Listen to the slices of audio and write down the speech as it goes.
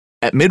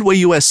At Midway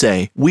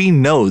USA, we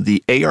know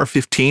the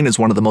AR-15 is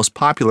one of the most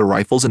popular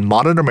rifles in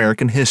modern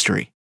American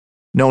history.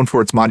 Known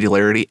for its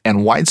modularity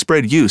and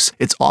widespread use,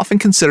 it's often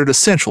considered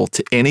essential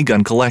to any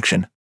gun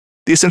collection.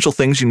 The essential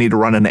things you need to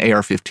run an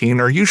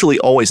AR-15 are usually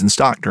always in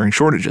stock during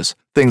shortages,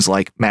 things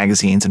like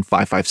magazines and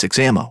 5.56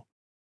 ammo.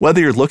 Whether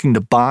you're looking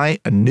to buy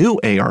a new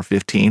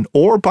AR-15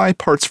 or buy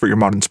parts for your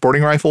modern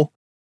sporting rifle,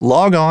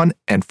 log on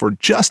and for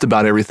just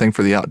about everything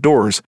for the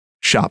outdoors,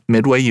 shop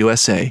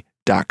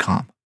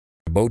MidwayUSA.com.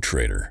 Boat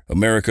Trader,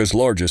 America's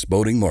largest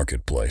boating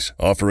marketplace,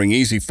 offering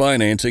easy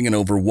financing and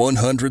over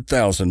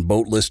 100,000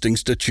 boat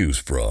listings to choose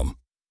from.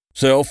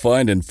 Sell,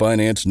 find, and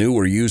finance new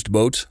or used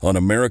boats on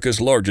America's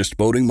largest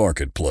boating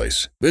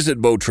marketplace.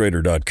 Visit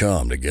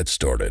BoatTrader.com to get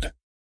started.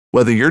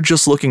 Whether you're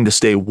just looking to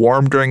stay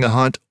warm during a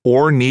hunt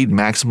or need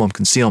maximum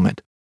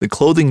concealment, the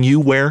clothing you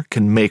wear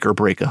can make or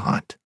break a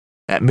hunt.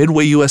 At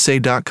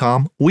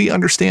MidwayUSA.com, we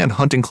understand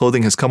hunting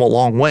clothing has come a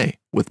long way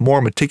with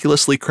more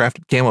meticulously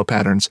crafted camo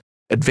patterns,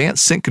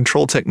 advanced scent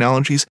control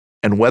technologies,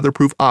 and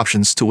weatherproof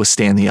options to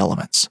withstand the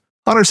elements.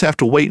 Hunters have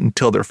to wait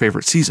until their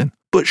favorite season,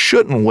 but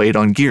shouldn't wait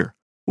on gear,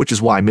 which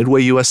is why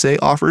Midway USA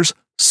offers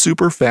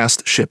super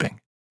fast shipping.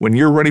 When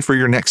you're ready for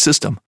your next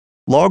system,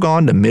 log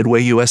on to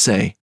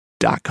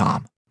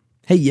MidwayUSA.com.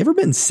 Hey, you ever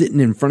been sitting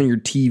in front of your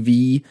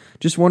TV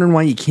just wondering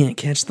why you can't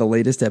catch the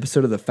latest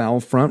episode of The Foul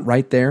Front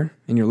right there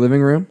in your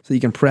living room so you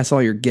can press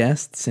all your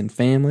guests and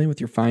family with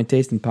your fine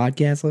taste in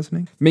podcast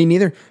listening? Me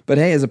neither, but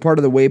hey, as a part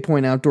of the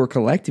Waypoint Outdoor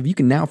Collective, you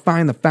can now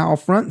find The Foul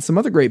Front and some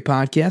other great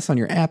podcasts on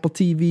your Apple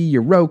TV,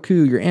 your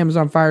Roku, your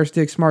Amazon Fire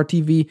Stick, Smart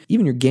TV,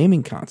 even your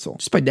gaming console,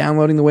 just by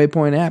downloading the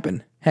Waypoint app.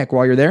 And heck,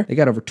 while you're there, they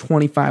got over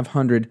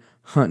 2,500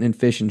 hunting and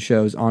fishing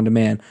shows on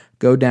demand.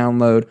 Go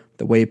download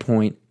the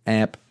Waypoint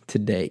app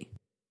today.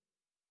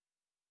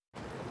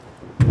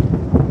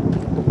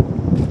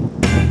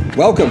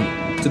 Welcome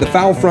to the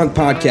Foul Front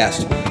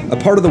Podcast, a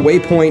part of the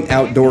Waypoint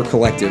Outdoor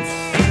Collective.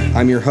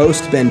 I'm your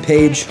host, Ben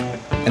Page,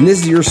 and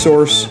this is your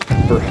source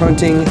for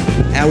hunting,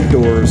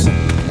 outdoors,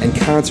 and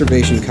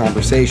conservation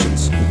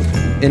conversations.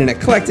 In an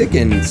eclectic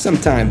and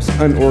sometimes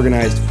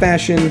unorganized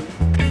fashion,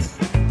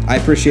 I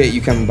appreciate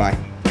you coming by.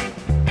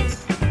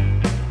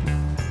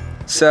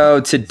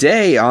 So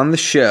today on the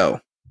show,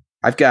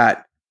 I've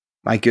got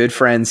my good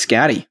friend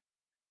Scotty.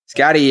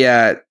 Scotty,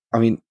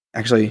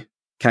 actually,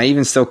 can I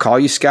even still call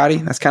you Scotty?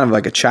 That's kind of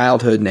like a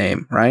childhood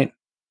name, right?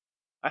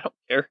 I don't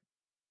care.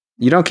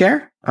 You don't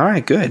care? All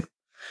right, good.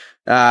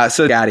 So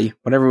Scotty,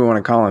 whatever we want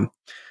to call him,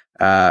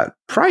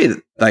 probably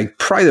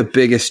the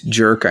biggest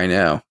jerk I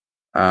know.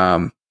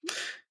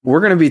 We're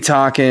going to be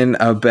talking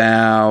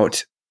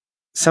about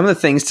some of the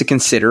things to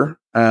consider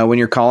when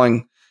you're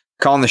calling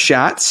the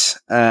shots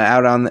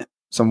out on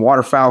some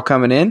waterfowl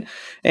coming in,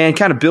 and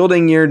kind of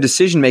building your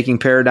decision-making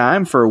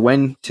paradigm for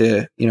when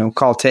to,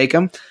 call take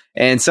them,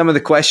 and some of the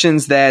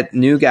questions that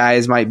new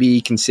guys might be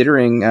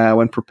considering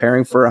when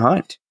preparing for a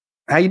hunt.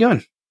 How you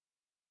doing?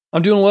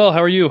 I'm doing well.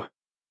 How are you?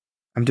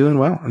 I'm doing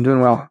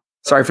well.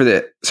 Sorry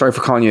for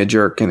calling you a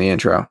jerk in the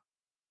intro.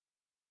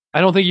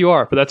 I don't think you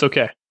are, but that's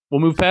okay. We'll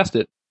move past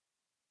it.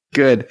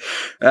 Good.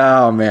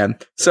 Oh man.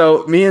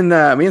 So me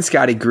and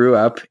Scotty grew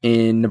up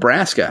in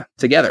Nebraska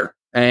together.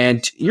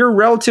 And you're a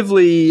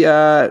relatively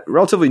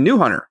new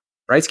hunter,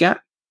 right,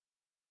 Scott?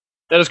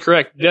 That is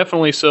correct.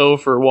 Definitely so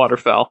for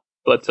waterfowl,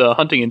 but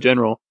hunting in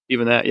general,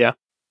 even that, yeah.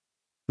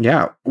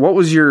 Yeah. What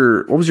was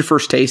your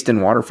first taste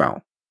in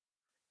waterfowl?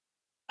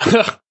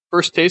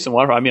 First taste in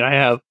waterfowl. I mean, I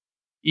have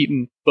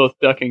eaten both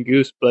duck and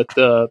goose, but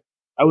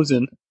I was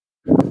in.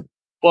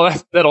 Well,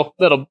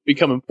 that'll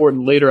become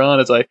important later on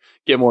as I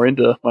get more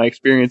into my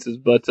experiences.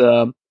 But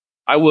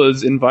I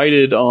was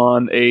invited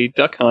on a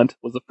duck hunt.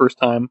 Was the first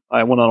time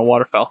I went on a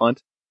waterfowl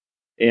hunt,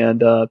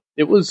 and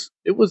it was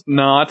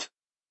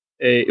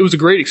a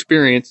great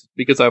experience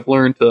because I've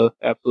learned to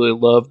absolutely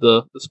love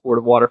the sport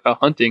of waterfowl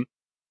hunting,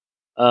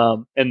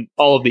 and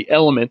all of the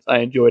elements I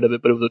enjoyed of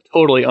it. But it was a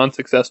totally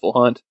unsuccessful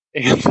hunt,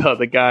 and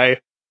the guy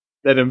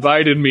that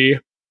invited me,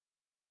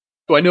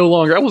 so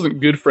I wasn't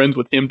good friends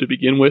with him to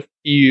begin with.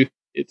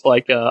 It's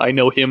like I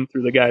know him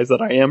through the guys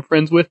that I am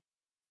friends with.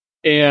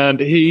 And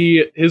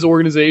his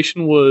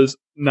organization was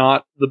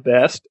not the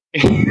best,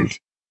 and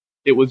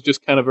it was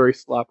just kind of very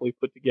sloppily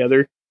put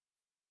together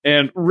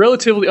and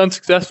relatively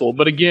unsuccessful.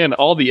 But again,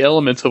 all the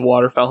elements of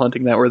waterfowl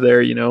hunting that were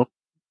there,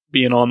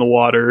 being on the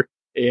water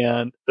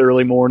and the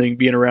early morning,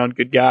 being around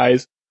good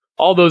guys,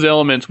 all those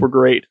elements were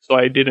great. So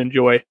I did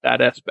enjoy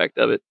that aspect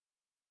of it.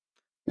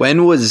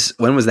 When was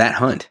that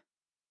hunt?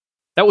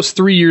 That was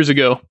 3 years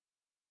ago.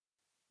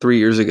 3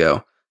 years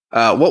ago.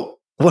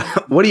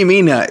 What do you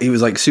mean he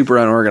was like super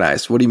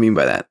unorganized? What do you mean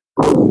by that?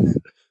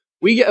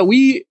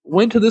 We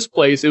went to this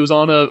place. It was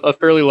on a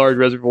fairly large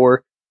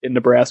reservoir in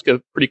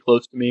Nebraska, pretty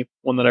close to me,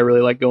 one that I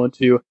really like going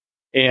to.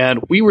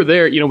 And we were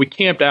there, we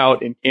camped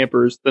out in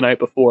campers the night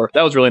before.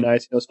 That was really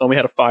nice. So we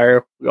had a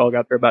fire. We all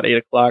got there about 8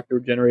 o'clock. There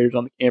were generators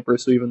on the camper.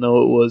 So even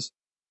though it was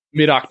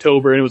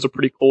mid-October and it was a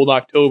pretty cold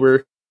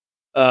October,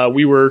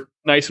 we were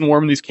nice and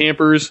warm in these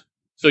campers.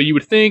 So you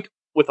would think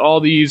with all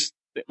these,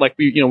 like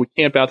we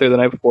camped out there the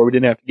night before. We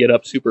didn't have to get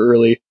up super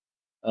early.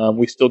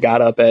 We still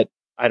got up at,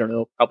 I don't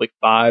know, probably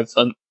 5,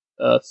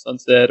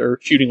 sunset or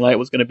shooting light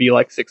was going to be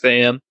like 6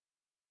 a.m.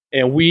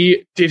 And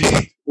we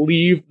didn't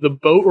leave the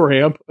boat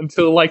ramp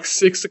until like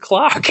 6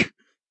 o'clock.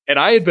 And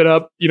I had been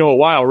up, a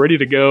while, ready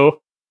to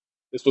go.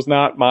 This was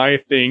not my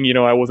thing.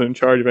 I wasn't in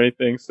charge of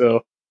anything.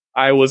 So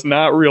I was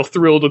not real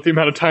thrilled with the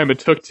amount of time it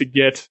took to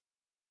get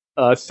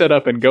set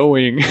up and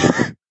going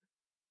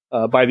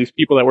by these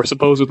people that were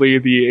supposedly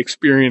the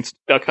experienced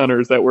duck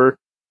hunters that were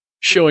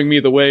showing me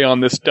the way on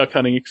this duck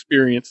hunting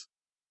experience.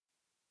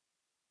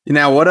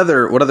 Now, what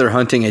other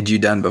hunting had you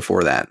done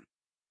before that?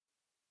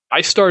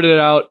 I started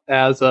out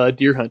as a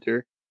deer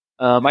hunter.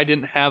 I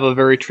didn't have a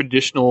very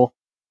traditional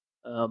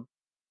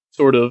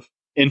sort of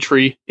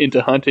entry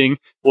into hunting. It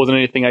wasn't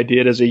anything I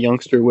did as a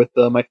youngster with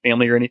my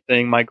family or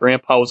anything. My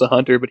grandpa was a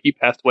hunter, but he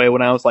passed away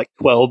when I was like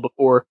 12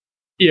 before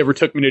he ever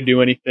took me to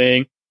do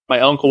anything.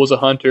 My uncle was a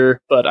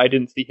hunter, but I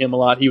didn't see him a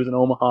lot. He was in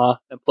Omaha,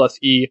 and plus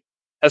he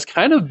has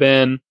kind of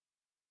been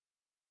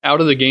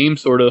out of the game,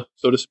 sort of,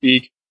 so to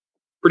speak,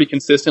 pretty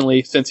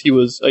consistently since he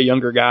was a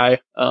younger guy.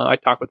 I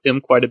talk with him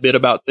quite a bit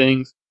about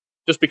things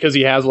just because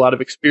he has a lot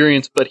of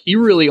experience, but he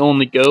really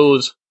only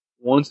goes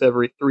once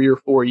every 3 or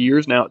 4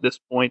 years now at this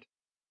point.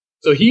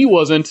 So he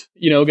wasn't,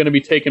 going to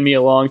be taking me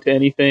along to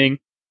anything.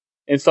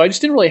 And so I just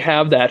didn't really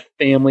have that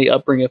family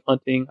upbringing of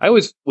hunting. I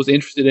always was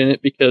interested in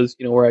it because,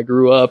 where I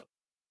grew up,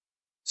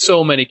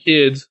 so many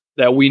kids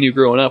that we knew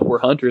growing up were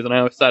hunters, and I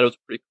always thought it was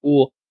pretty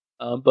cool.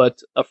 But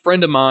a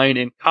friend of mine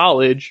in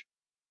college,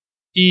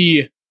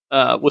 he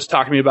was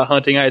talking to me about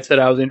hunting. I had said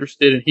I was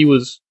interested, and he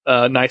was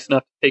nice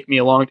enough to take me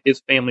along to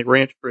his family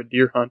ranch for a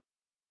deer hunt.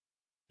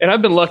 And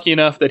I've been lucky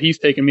enough that he's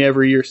taken me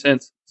every year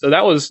since. So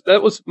that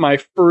was my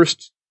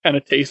first kind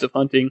of taste of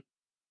hunting,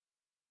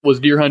 was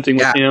deer hunting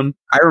with him.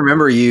 I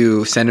remember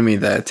you sending me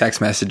the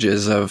text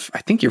messages of,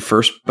 I think, your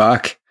first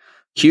buck.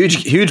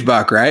 Huge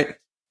buck, right?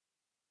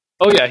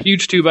 Oh yeah,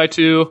 huge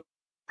 2x2,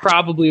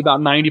 probably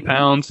about 90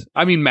 pounds.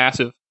 I mean,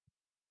 massive.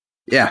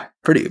 Yeah,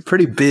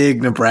 pretty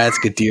big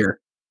Nebraska deer.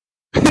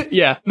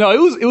 Yeah, no,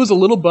 it was a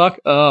little buck.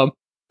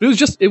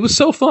 It was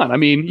so fun. I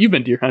mean, you've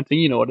been deer hunting,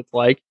 you know what it's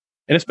like,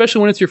 and especially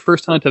when it's your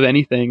first hunt of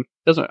anything.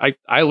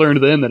 I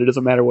learned then that it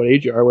doesn't matter what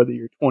age you are, whether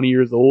you're 20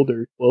 years old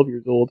or 12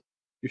 years old,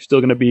 you're still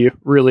going to be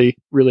really,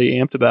 really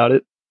amped about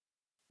it.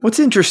 What's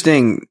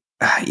interesting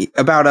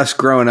about us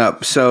growing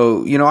up,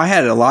 so, I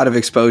had a lot of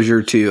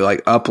exposure to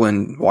like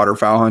upland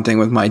waterfowl hunting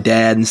with my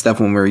dad and stuff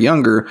when we were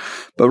younger,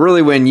 but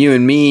really when you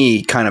and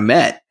me kind of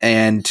met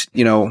and,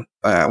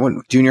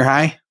 junior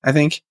high, I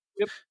think.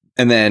 Yep.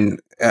 And then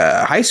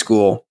high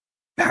school,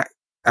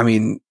 I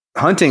mean,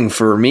 hunting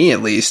for me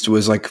at least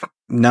was like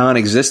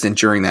non-existent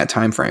during that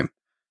time frame.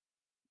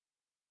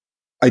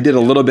 I did a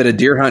little bit of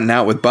deer hunting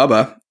out with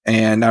Bubba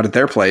and out at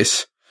their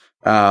place.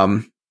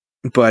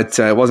 But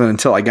it wasn't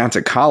until I got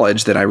to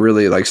college that I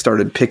really like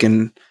started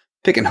picking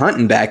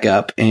hunting back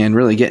up and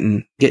really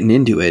getting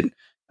into it.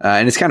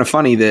 And it's kind of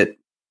funny that,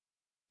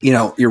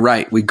 you're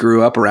right. We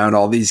grew up around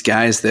all these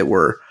guys that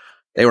were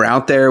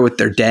out there with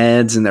their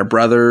dads and their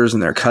brothers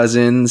and their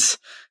cousins.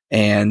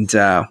 And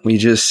we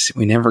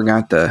never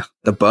got the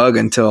bug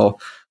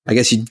until, I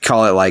guess you'd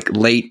call it like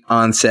late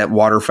onset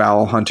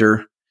waterfowl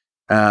hunter.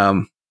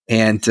 I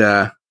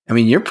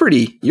mean, you're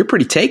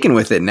pretty taken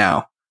with it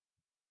now.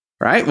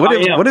 Right? With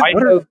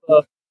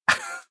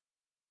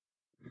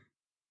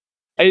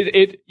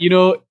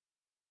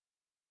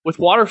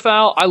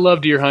waterfowl, I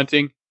love deer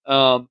hunting.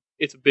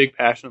 It's a big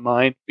passion of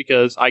mine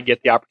because I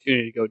get the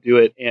opportunity to go do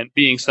it. And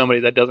being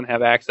somebody that doesn't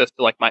have access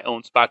to like my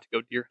own spot to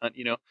go deer hunt,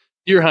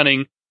 deer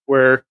hunting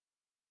where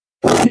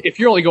if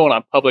you're only going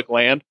on public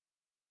land,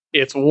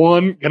 it's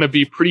one, going to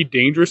be pretty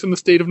dangerous in the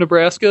state of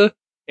Nebraska.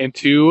 And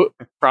two,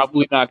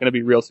 probably not going to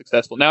be real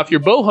successful. Now, if you're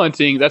bow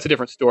hunting, that's a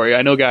different story.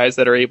 I know guys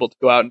that are able to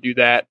go out and do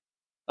that.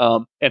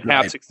 And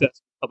have success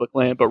in public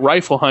land. But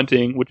rifle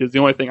hunting, which is the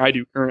only thing I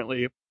do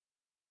currently,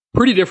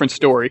 pretty different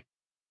story.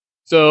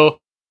 So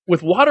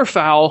with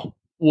waterfowl,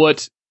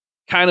 what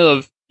kind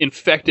of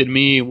infected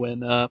me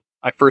when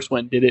I first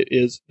went and did it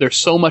is there's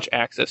so much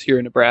access here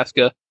in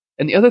Nebraska.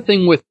 And the other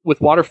thing with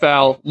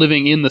waterfowl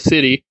living in the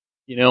city,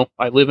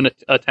 I live in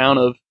a town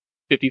of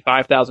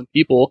 55,000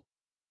 people.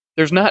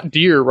 There's not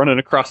deer running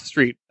across the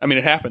street. I mean,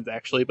 it happens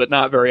actually, but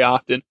not very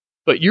often.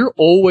 But you're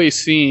always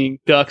seeing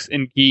ducks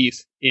and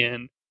geese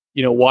in,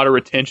 water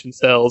retention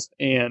cells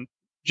and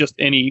just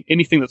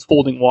anything that's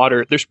holding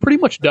water. There's pretty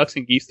much ducks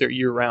and geese there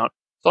year round.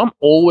 So I'm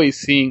always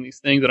seeing these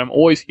things and I'm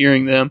always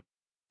hearing them.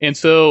 And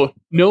so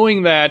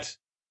knowing that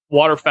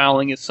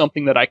waterfowling is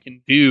something that I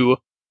can do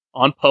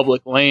on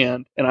public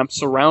land and I'm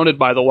surrounded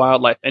by the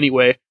wildlife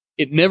anyway,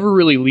 it never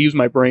really leaves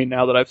my brain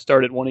now that I've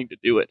started wanting to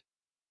do it.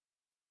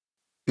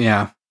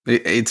 Yeah.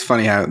 It's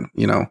funny how,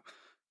 the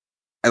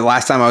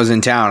last time I was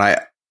in town,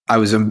 I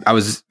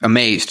was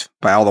amazed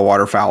by all the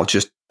waterfowl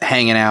just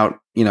hanging out,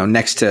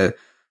 next to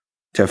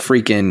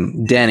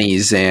freaking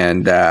Denny's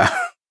and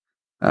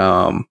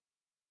Carlos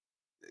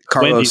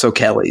Wendy's.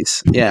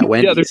 O'Kelly's. Yeah,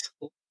 Wendy's. Yeah, there's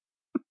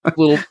a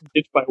little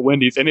ditch by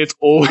Wendy's, and it's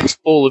always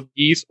full of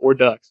geese or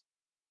ducks.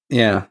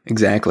 Yeah,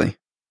 exactly.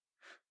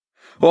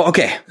 Well,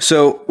 okay.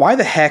 So why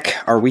the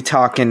heck are we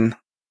talking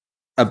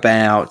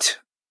about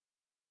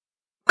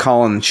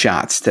calling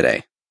shots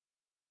today?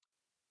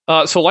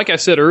 So like I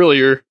said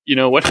earlier,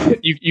 what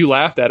you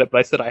laughed at it, but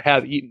I said I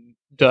have eaten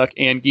duck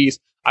and geese.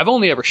 I've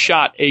only ever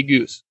shot a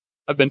goose.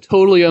 I've been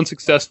totally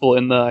unsuccessful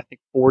in the, I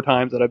think, 4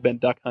 times that I've been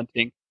duck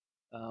hunting.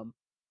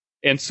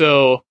 And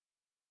so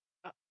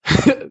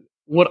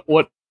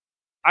what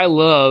I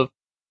love,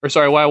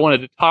 why I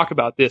wanted to talk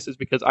about this is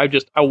because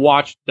I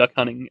watch duck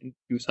hunting and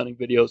goose hunting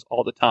videos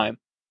all the time.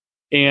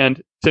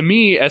 And to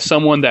me, as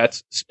someone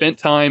that's spent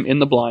time in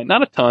the blind,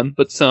 not a ton,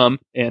 but some,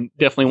 and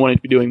definitely wanting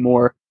to be doing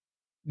more,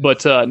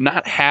 but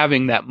not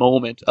having that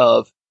moment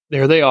of,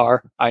 there they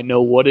are, I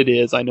know what it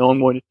is, I know I'm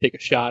going to take a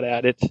shot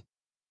at it.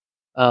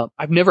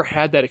 I've never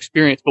had that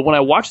experience, but when I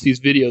watch these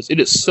videos, it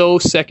is so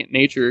second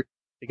nature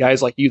to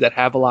guys like you that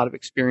have a lot of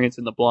experience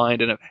in the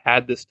blind and have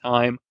had this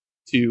time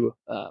to,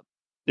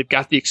 they've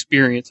got the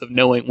experience of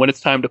knowing when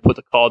it's time to put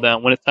the call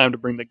down, when it's time to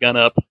bring the gun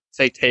up,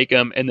 say take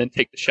them, and then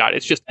take the shot.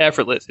 It's just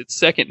effortless. It's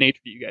second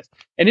nature to you guys.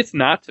 And it's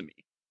not to me.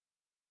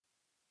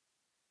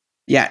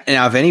 Yeah.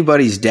 Now, if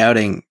anybody's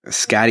doubting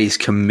Scotty's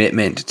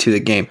commitment to the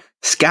game,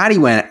 Scotty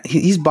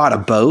he's bought a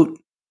boat.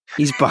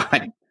 He's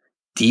bought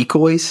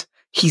decoys.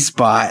 He's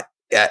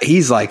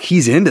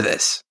into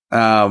this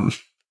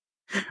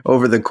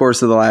over the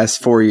course of the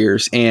last 4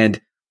 years. And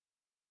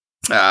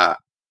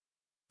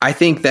I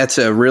think that's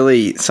a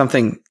really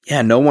something,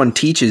 no one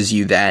teaches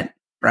you that,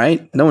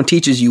 right? No one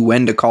teaches you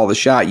when to call the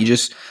shot. You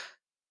just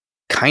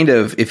kind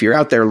of, if you're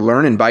out there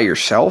learning by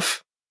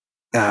yourself,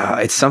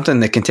 it's something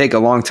that can take a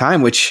long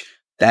time,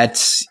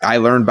 I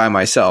learned by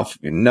myself.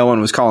 No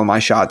one was calling my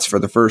shots for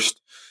the first,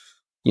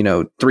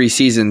 3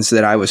 seasons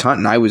that I was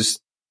hunting. I was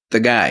the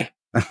guy.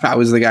 I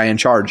was the guy in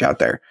charge out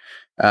there.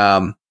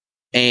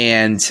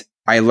 And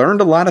I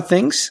learned a lot of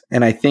things.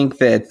 And I think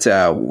that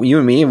you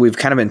and me, we've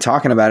kind of been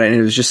talking about it. And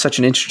it was just such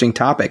an interesting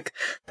topic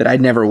that I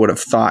never would have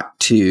thought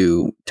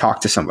to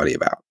talk to somebody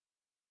about.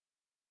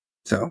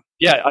 So,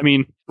 yeah, I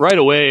mean, right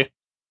away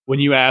when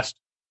you asked,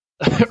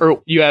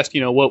 what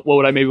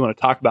would I maybe want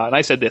to talk about? And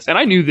I said this, and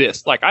I knew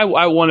this, like I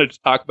wanted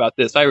to talk about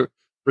this. I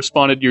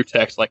responded to your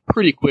text like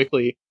pretty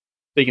quickly,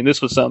 thinking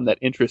this was something that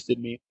interested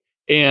me.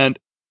 And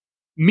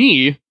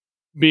me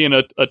being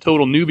a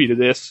total newbie to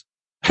this,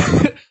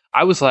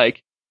 I was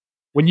like,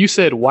 when you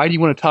said, why do you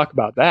want to talk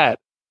about that?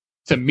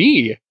 To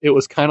me, it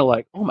was kind of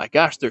like, oh my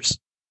gosh, there's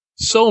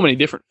so many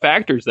different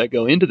factors that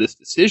go into this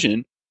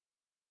decision.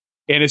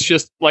 And it's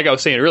just, like I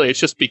was saying earlier, it's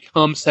just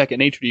become second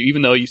nature to you,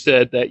 even though you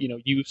said that,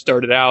 you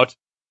started out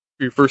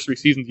for your first 3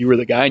 seasons, you were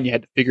the guy and you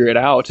had to figure it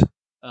out.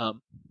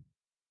 And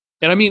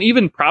I mean,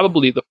 even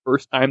probably the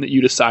first time that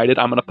you decided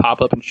I'm going to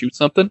pop up and shoot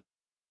something,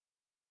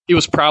 it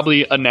was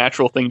probably a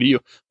natural thing to you.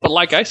 But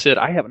like I said,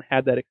 I haven't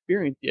had that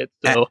experience yet.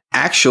 So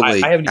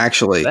actually,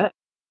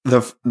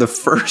 the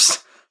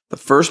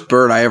first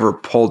bird I ever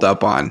pulled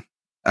up on,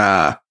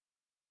 I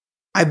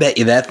bet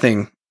you that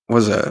thing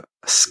was a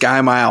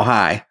sky mile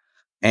high.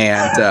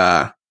 And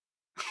I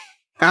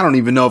don't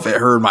even know if it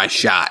heard my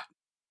shot.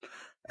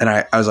 And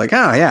I was like,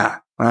 oh yeah,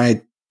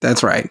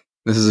 that's right.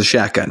 This is a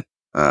shotgun.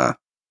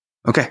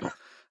 Okay.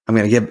 I'm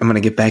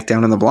gonna get back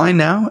down in the blind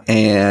now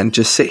and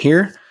just sit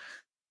here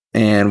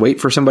and wait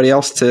for somebody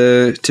else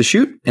to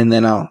shoot, and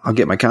then I'll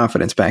get my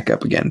confidence back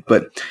up again.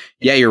 But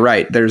yeah, you're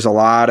right. There's a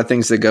lot of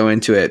things that go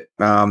into it.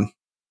 And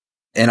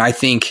I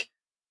think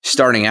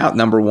starting out,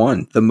 number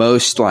one, the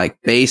most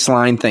like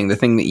baseline thing, the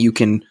thing that you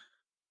can,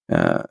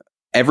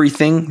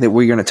 everything that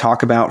we're going to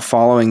talk about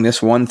following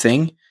this one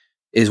thing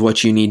is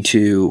what you need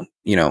to,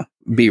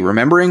 be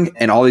remembering,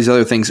 and all these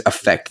other things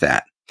affect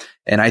that.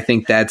 And I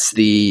think that's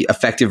the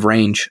effective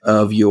range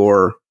of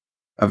your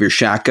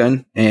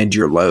shotgun and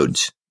your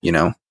loads,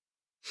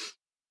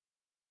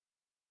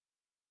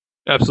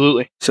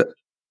 Absolutely.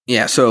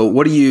 So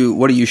what do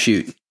you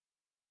shoot?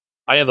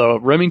 I have a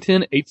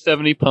Remington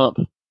 870 pump.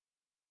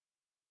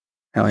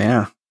 Hell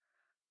yeah.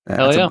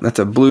 Hell yeah. That's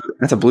a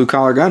blue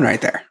collar gun right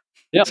there.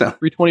 Yeah. So,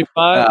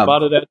 325.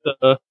 Bought it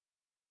at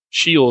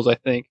Shields, I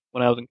think,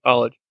 when I was in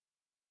college.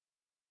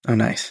 Oh,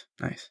 nice.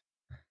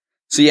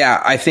 So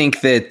yeah, I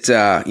think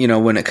that,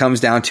 when it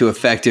comes down to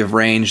effective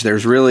range,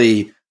 there's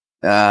really,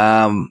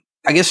 I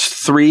guess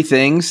 3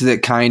 things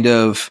that kind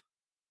of,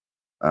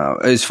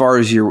 as far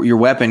as your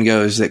weapon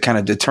goes, that kind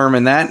of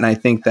determine that. And I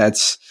think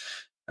that's,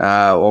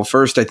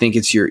 first, I think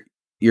it's your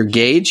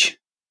gauge,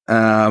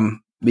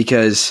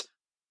 because,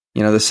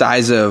 the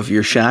size of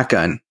your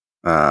shotgun,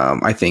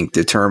 I think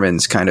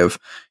determines kind of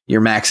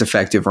your max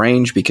effective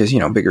range, because,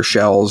 bigger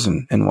shells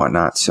and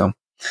whatnot. So,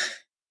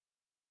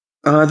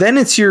 then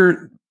it's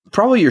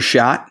probably your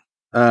shot,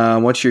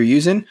 what you're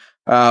using.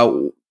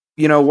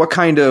 What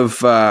kind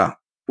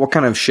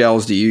of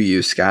shells do you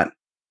use, Scott?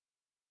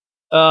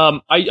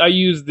 I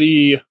use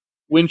the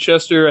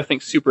Winchester, I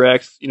think Super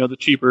X, the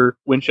cheaper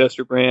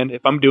Winchester brand.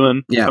 If I'm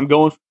going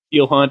for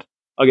steel hunt,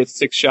 I'll get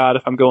 6 shot.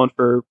 If I'm going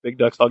for big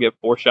ducks, I'll get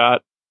 4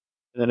 shot.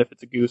 And then if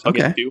it's a goose, I'll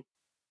get 2.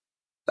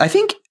 I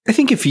think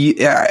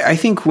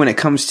when it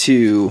comes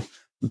to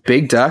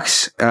big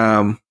ducks,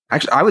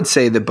 Actually, I would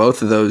say that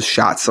both of those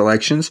shot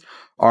selections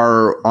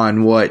are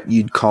on what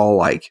you'd call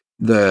like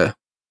the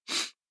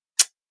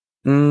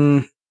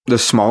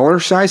smaller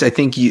size. I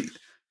think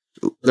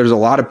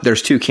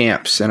there's two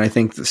camps, and I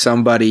think that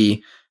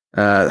somebody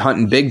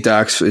hunting big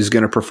ducks is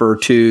going to prefer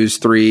 2s,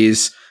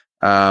 3s,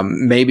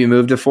 maybe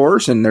move to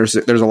 4s, and there's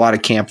a lot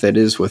of camp that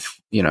is with,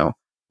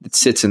 it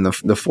sits in the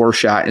 4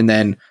 shot. And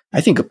then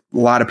I think a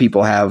lot of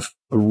people have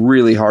a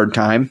really hard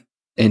time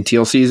in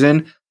teal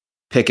season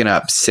picking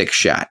up 6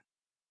 shot.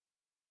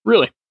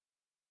 Really?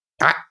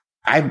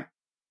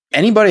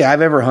 Anybody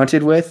I've ever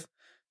hunted with,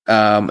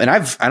 and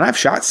I've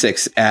shot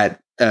 6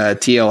 at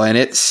teal, and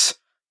it's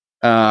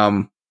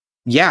as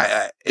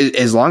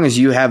long as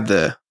you have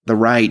the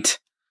right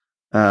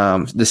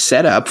the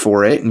setup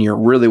for it, and you're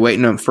really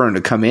waiting for them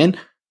to come in,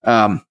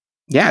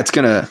 it's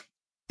gonna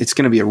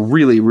be a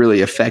really,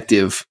 really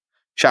effective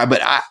shot.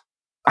 But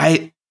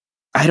I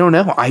don't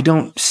know. I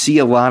don't see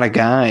a lot of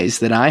guys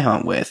that I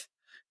hunt with,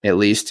 at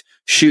least,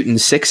 shooting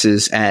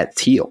 6s at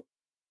teal.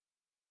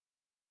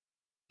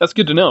 That's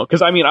good to know,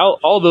 because I mean,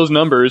 all those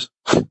numbers,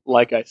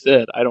 like I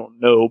said, I don't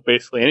know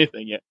basically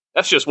anything yet.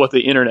 That's just what the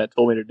internet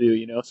told me to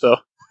do, So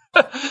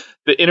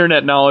the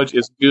internet knowledge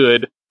is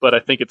good, but I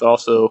think it's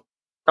also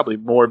probably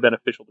more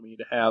beneficial to me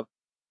to have,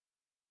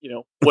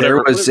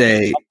 whatever.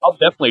 I'll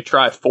definitely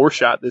try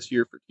 4-shot this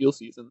year for teal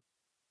season.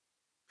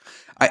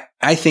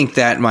 I think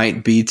that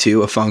might be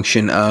to a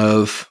function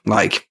of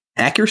like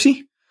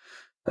accuracy.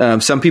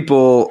 Some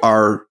people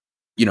are,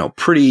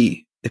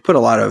 they put a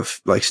lot of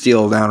like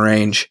steel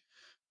downrange,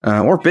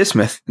 or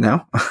bismuth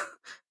now.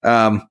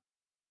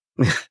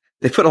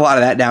 They put a lot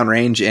of that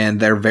downrange, and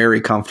they're very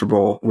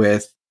comfortable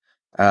with,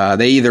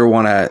 they either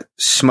want to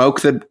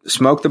smoke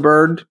the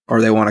bird,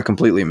 or they want to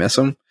completely miss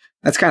them.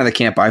 That's kind of the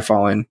camp I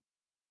fall in.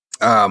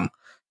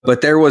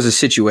 But there was a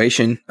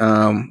situation,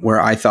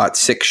 where I thought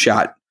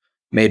 6-shot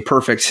made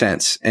perfect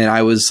sense. And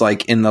I was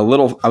like I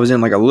was in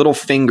like a little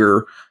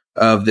finger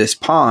of this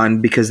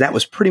pond, because that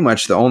was pretty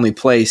much the only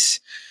place,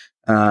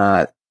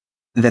 that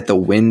the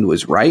wind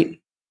was right.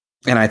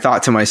 And I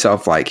thought to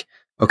myself, like,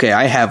 okay,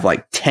 I have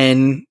like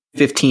 10,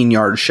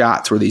 15-yard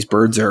shots where these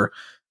birds are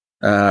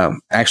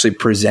actually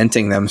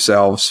presenting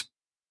themselves.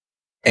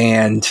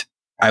 And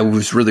I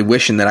was really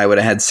wishing that I would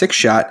have had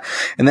 6-shot.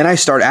 And then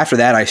after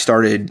that, I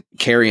started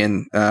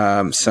carrying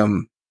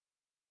some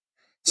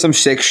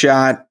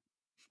 6-shot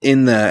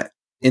in the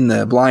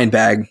blind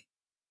bag,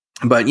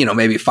 but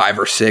maybe 5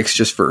 or 6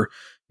 just for,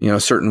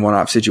 certain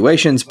one-off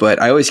situations.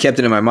 But I always kept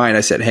it in my mind.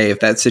 I said, hey,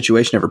 if that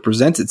situation ever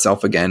presents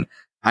itself again,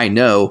 I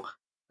know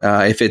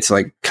if it's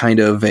like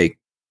kind of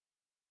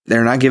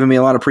they're not giving me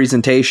a lot of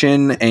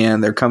presentation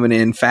and they're coming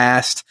in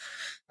fast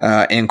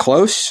and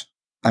close.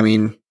 I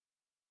mean,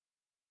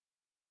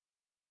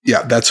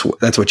 yeah, that's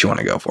what you want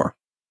to go for.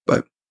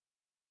 But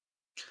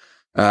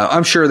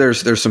I'm sure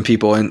there's some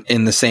people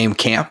in the same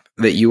camp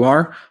that you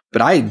are,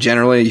 but I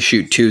generally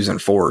shoot 2s and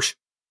 4s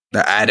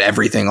that add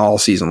everything all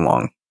season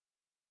long.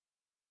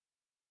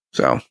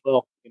 So,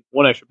 well,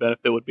 one extra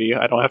benefit would be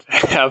I don't have to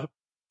have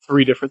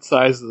 3 different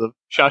sizes of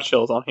shot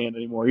shells on hand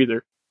anymore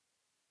either.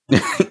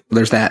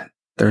 There's that.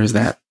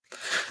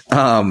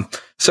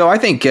 So I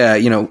think,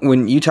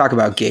 when you talk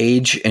about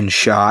gauge and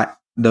shot,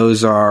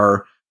 those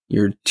are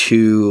your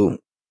 2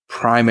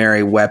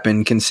 primary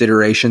weapon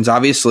considerations.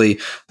 Obviously,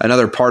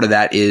 another part of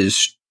that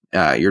is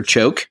your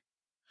choke.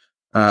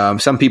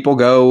 Some people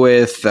go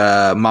with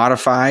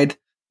modified,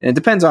 and it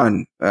depends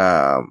on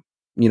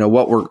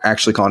what we're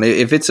actually calling it.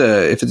 If it's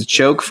a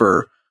choke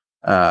for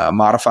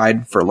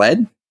modified for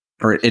lead,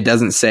 or it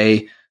doesn't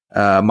say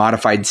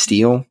modified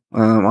steel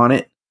on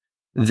it,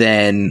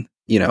 then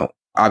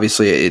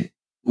obviously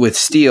with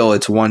steel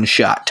it's 1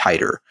 shot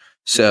tighter.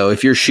 So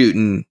if you're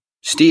shooting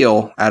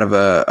steel out of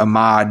a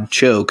mod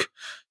choke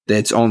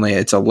it's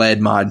a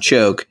lead mod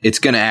choke, it's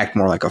going to act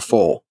more like a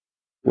full,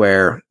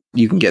 where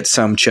you can get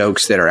some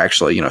chokes that are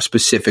actually,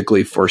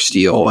 specifically for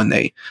steel, and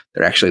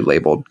they're actually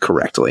labeled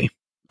correctly.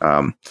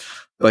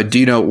 But do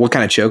you know what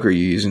kind of choke are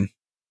you using?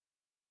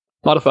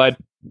 Modified.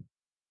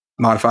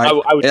 Modified?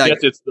 I would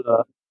guess it's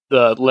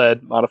the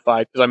lead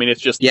modified, because I mean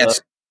it's just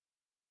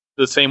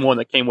the same one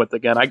that came with the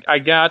gun. I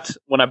got,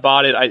 when I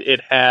bought it,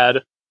 it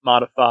had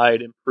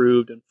modified,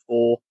 improved, and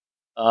full.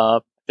 I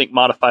think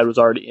modified was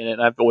already in it,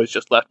 and I've always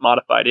just left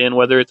modified in,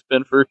 whether it's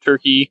been for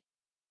turkey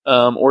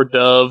or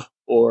dove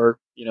or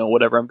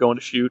whatever I'm going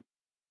to shoot.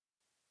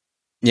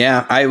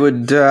 Yeah, I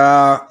would.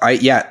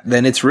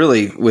 Then it's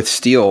really, with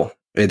steel,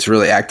 it's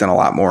really acting a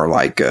lot more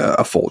like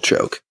a full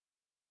choke.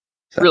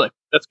 So. Really,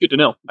 that's good to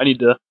know. I need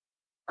to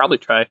probably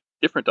try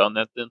different on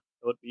that then.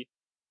 That would be.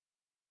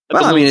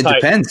 Well, I mean, it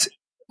depends.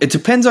 It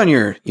depends on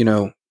your,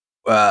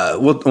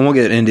 we'll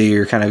get into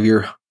your kind of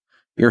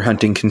your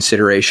hunting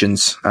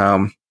considerations.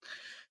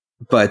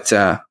 But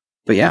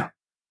yeah,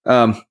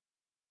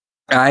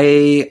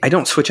 I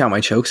don't switch out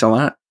my chokes a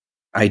lot.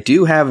 I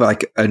do have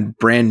like a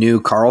brand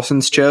new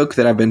Carlson's choke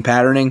that I've been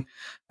patterning,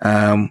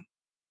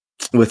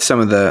 with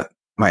some of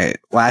my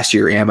last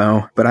year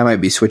ammo, but I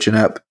might be switching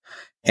up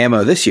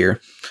ammo this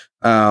year.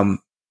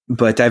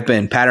 but I've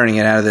been patterning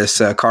it out of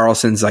this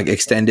Carlson's like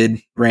extended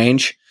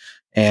range,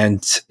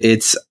 and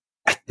it's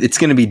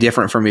going to be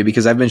different for me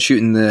because I've been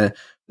shooting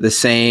the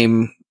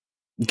same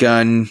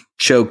gun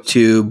choke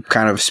tube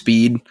kind of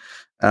speed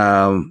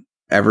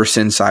ever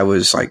since I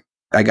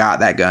got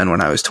that gun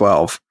when I was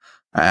 12.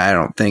 I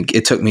don't think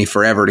it took me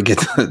forever to get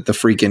the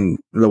freaking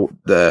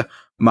the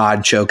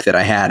mod choke that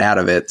I had out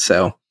of it.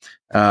 So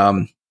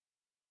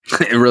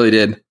it really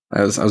did.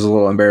 I was a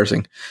little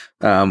embarrassing.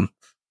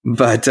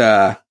 But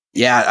I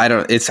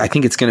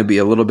think it's going to be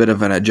a little bit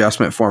of an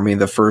adjustment for me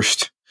the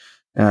first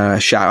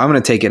shot. I'm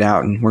going to take it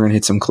out and we're going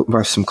to hit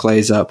bust some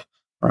clays up,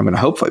 or I'm going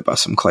to hopefully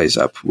bust some clays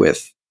up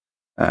with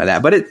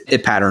that, but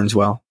it patterns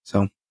well.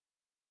 So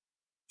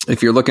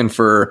if you're looking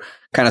for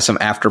kind of some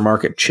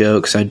aftermarket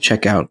chokes, I'd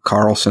check out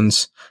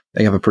Carlson's.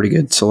 They have a pretty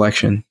good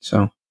selection.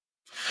 So,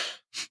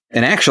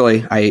 and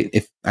actually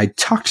I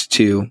talked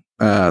to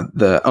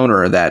the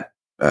owner of that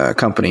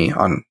company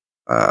on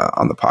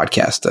the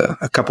podcast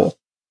a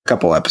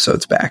couple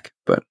episodes back,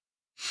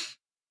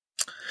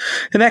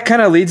 and that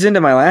kind of leads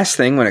into my last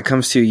thing when it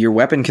comes to your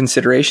weapon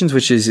considerations,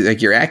 which is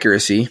like your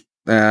accuracy.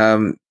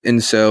 And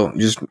so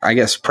just, I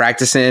guess,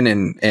 practicing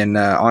and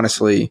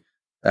honestly,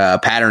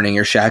 patterning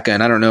your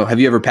shotgun. I don't know. Have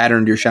you ever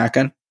patterned your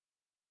shotgun?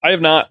 I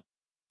have not.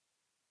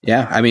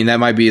 Yeah. I mean, that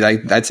might be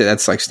like, I'd say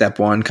that's like step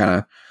one kind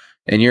of,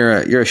 and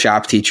you're a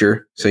shop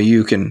teacher, so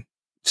you can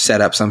set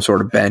up some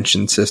sort of bench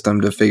and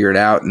system to figure it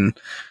out and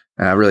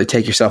really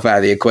take yourself out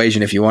of the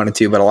equation if you wanted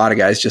to. But a lot of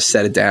guys just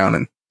set it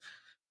down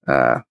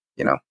and,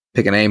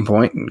 pick an aim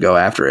point and go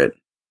after it.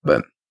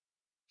 But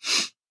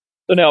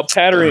so now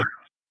patterning,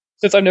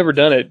 since I've never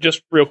done it,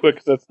 just real quick,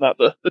 because that's not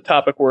the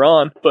topic we're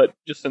on, but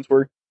just since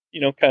we're,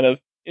 kind of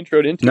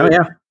introed into it.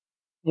 Yeah.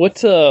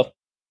 What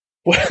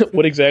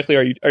exactly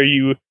are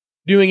you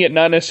doing it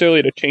not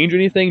necessarily to change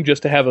anything,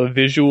 just to have a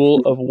visual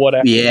of what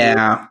actually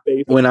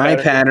when I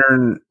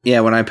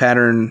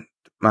pattern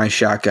my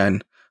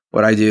shotgun,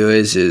 what I do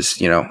is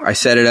I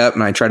set it up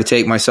and I try to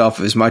take myself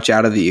as much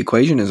out of the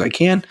equation as I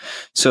can.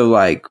 So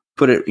like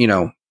put it,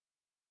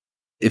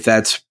 if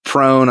that's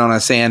prone on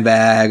a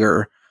sandbag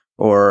or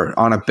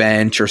on a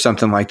bench or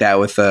something like that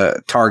with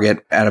a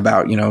target at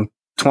about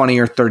 20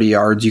 or 30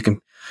 yards, you can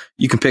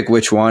pick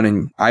which one.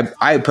 And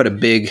I put a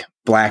big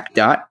black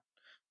dot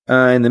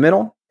in the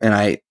middle, and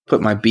I put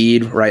my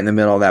bead right in the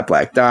middle of that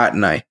black dot,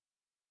 and I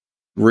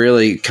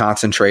really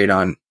concentrate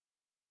on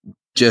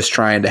just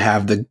trying to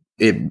have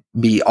it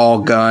be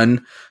all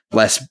gun,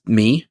 less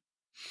me,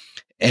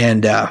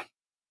 and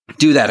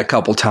do that a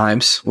couple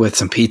times with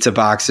some pizza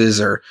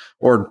boxes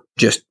or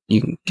just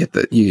you can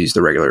use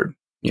the regular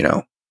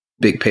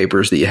big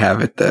papers that you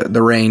have at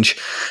the range,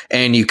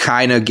 and you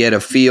kind of get a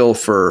feel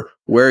for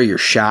where your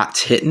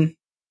shot's hitting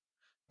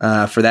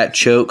for that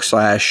choke /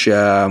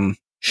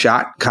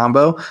 shot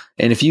combo.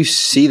 And if you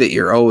see that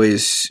you're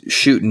always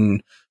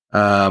shooting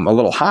a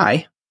little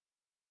high,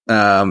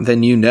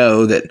 then you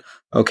know that,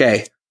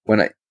 okay,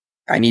 when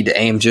I need to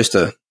aim just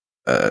a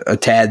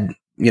tad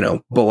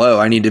below,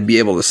 I need to be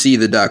able to see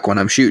the duck when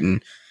I'm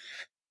shooting.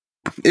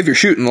 If you're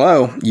shooting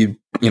low, you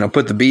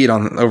put the bead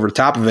on over the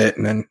top of it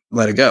and then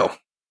let it go.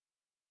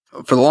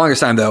 For the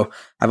longest time, though,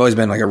 I've always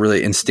been like a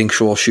really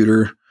instinctual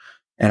shooter,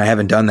 and I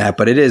haven't done that.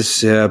 But it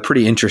is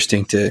pretty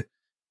interesting to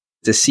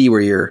see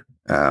where you're.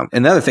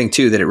 And the other thing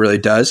too that it really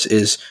does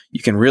is you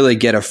can really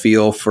get a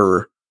feel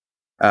for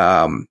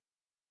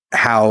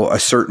how a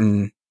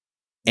certain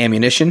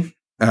ammunition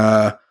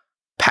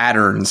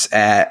patterns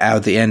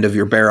out the end of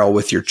your barrel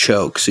with your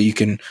choke, so you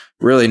can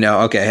really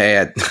know. Okay,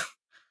 hey,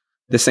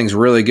 this thing's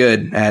really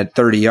good at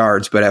 30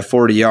 yards, but at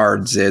 40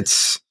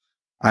 yards,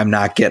 I'm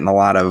not getting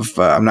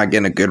I'm not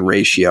getting a good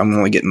ratio. I'm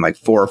only getting like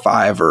 4 or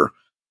 5 or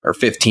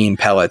 15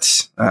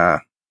 pellets,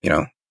 or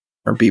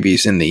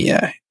BBs in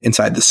the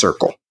inside the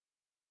circle.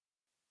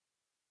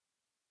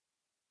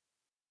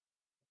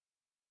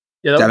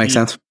 Yeah, does that make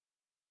sense?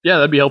 Yeah,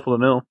 that'd be helpful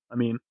to know. I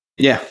mean,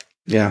 yeah.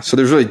 So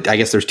I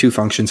guess there's 2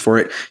 functions for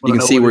it. You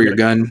can see where your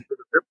gun.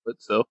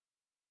 So,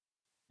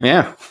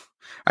 yeah,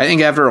 I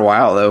think after a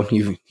while though,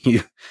 you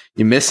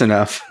miss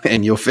enough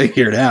and you'll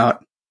figure it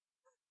out.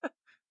 At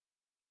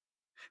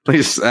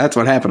least that's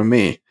what happened to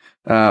me.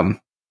 I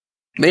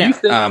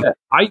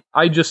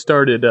just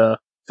started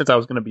since I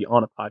was going to be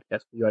on a podcast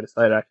with you. I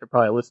decided I should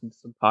probably listen to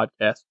some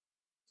podcasts.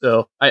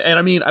 So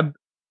I've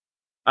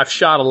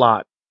shot a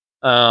lot.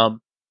 I've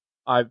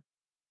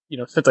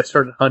since I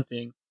started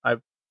hunting, and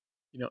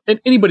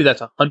anybody that's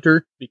a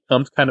hunter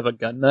becomes kind of a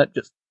gun nut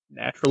just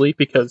naturally,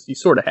 because you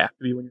sort of have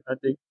to be when you're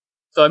hunting.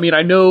 So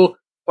I know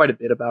quite a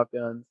bit about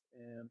guns,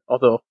 and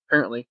although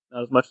apparently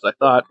not as much as I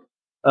thought.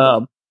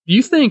 Do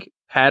you think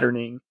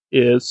patterning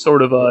is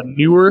sort of a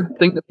newer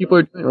thing that people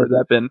are doing, or has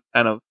that been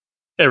kind of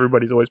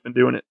everybody's always been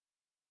doing it?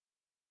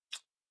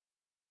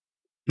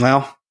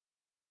 Well,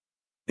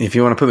 if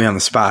you want to put me on the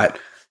spot,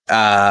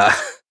 I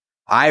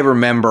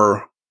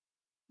remember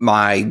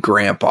my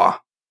grandpa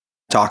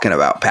talking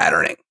about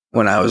patterning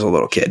when I was a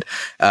little kid.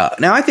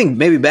 Now I think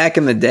maybe back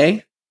in the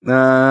day,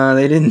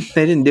 they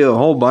didn't do a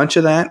whole bunch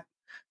of that.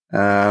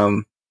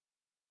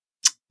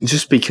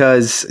 Just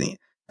because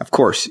of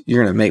course,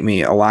 you're going to make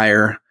me a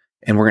liar,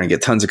 and we're going to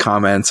get tons of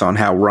comments on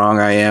how wrong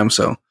I am.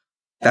 So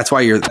that's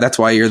why you're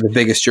the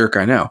biggest jerk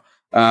I know.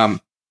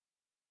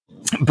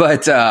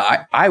 But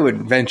I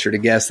would venture to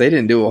guess they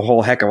didn't do a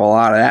whole heck of a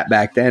lot of that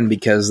back then,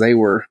 because they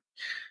were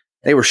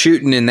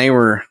shooting and they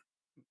were,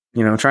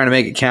 trying to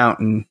make it count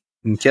and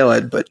kill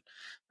it. But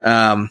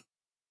I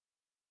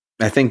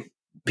think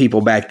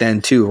people back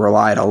then too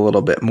relied a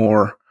little bit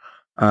more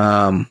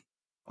on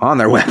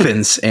their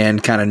weapons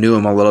and kind of knew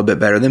them a little bit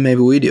better than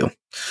maybe we do.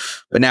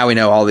 But now we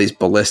know all these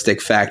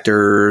ballistic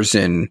factors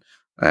and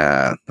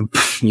all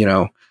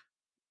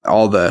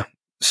the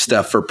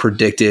stuff for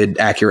predicted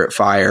accurate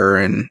fire,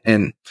 and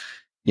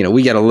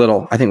we get a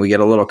little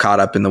caught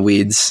up in the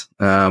weeds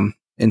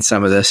in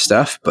some of this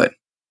stuff. But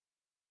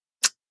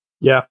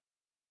yeah,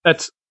 I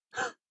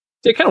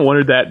kind of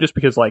wondered that, just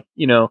because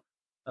in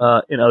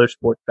other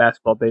sports,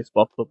 basketball,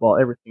 baseball, football,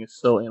 everything is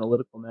so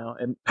analytical now,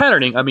 and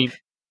patterning, I mean,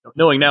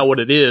 knowing now what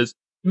it is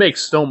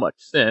makes so much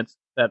sense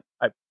that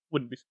I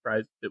wouldn't be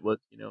surprised if it was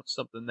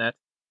something that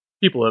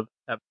people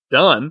have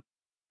done,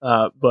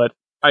 but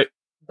I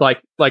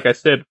like I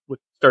said, with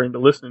starting to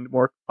listen to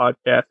more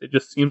podcasts, it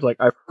just seems like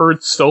I've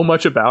heard so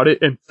much about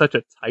it in such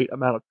a tight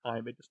amount of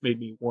time. It just made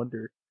me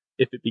wonder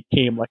if it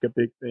became like a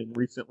big thing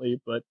recently.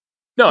 But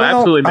no,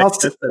 absolutely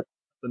makes sense.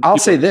 I'll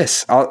say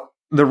this.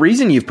 The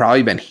reason you've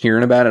probably been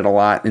hearing about it a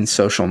lot in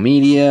social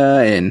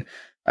media and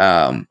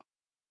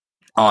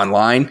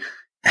online.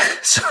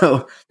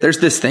 So there's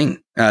this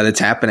thing that's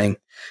happening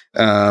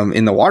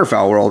in the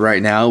waterfowl world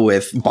right now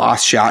with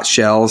Boss shot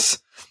shells,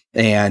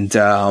 and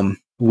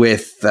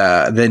with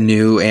the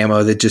new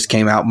ammo that just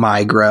came out,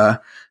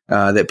 Migra,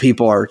 that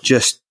people are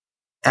just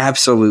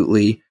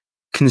absolutely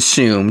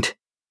consumed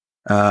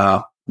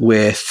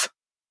with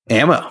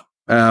ammo.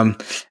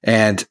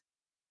 And,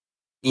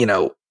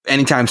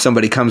 anytime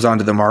somebody comes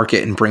onto the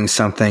market and brings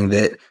something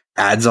that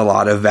adds a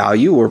lot of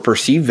value or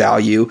perceived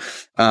value,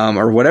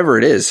 or whatever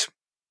it is,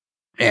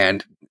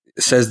 and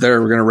says they're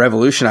going to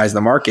revolutionize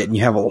the market, and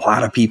you have a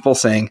lot of people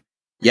saying,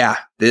 yeah,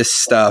 this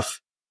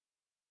stuff,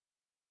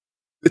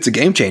 it's a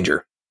game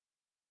changer,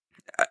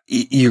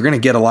 you're going to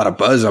get a lot of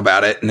buzz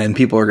about it. And then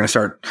people are going to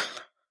start,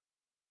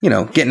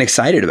 getting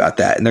excited about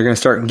that. And they're going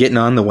to start getting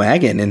on the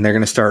wagon, and they're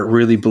going to start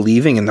really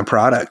believing in the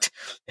product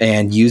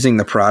and using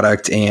the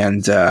product,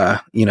 and,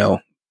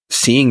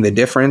 seeing the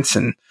difference.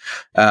 And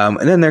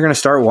then they're going to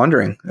start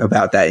wondering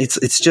about that.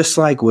 It's just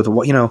like with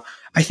what,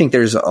 I think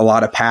there's a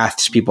lot of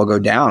paths people go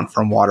down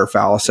from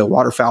waterfowl. So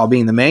waterfowl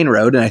being the main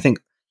road. And I think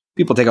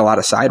people take a lot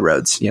of side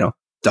roads,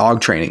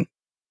 dog training,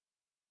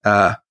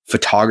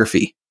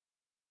 photography,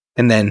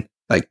 and then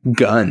like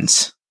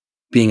guns,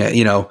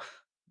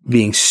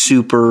 being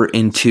super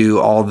into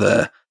all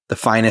the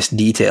finest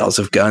details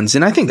of guns.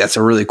 And I think that's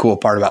a really cool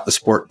part about the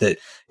sport, that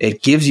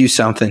it gives you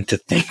something to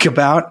think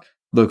about,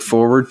 look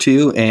forward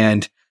to.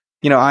 And,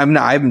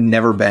 I've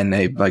never been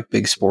a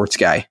big sports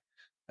guy.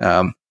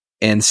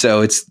 And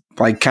so it's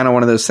like kind of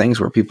one of those things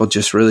where people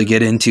just really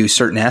get into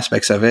certain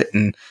aspects of it,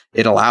 and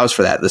it allows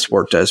for that. The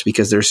sport does,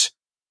 because there's,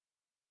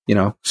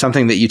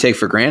 something that you take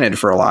for granted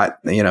for a lot,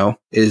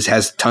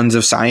 has tons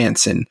of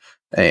science and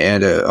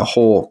a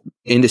whole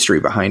industry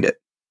behind it.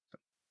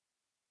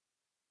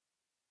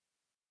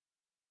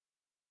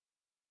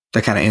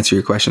 That kind of answer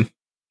your question?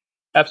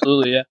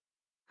 Absolutely, yeah.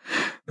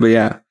 But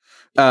yeah.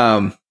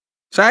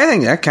 So I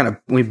think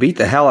that we beat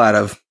the hell out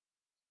of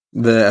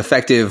the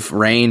effective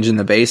range and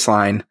the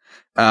baseline.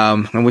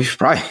 And we should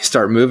probably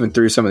start moving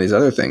through some of these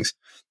other things.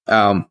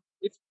 If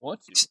you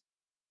want to.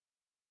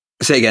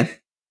 Say again.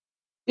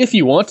 If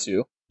you want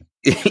to.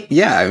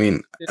 Yeah, I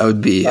mean, that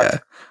would be...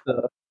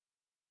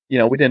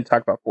 we didn't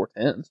talk about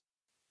 410s.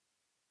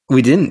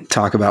 We didn't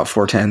talk about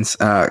 410s.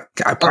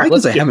 Probably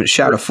because I haven't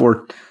shot a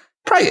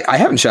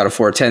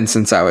 410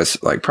 since I was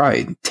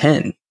probably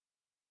 10.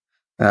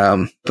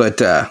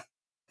 But at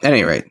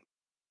any rate,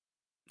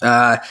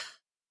 and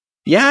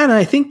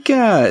I think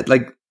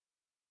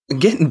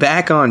getting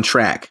back on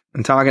track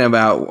and talking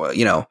about,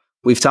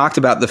 we've talked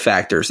about the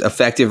factors,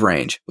 effective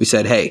range. We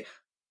said, hey,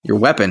 your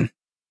weapon,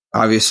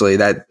 obviously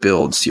that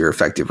builds your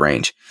effective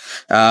range.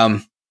 I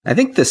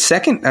think the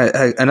second,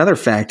 another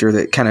factor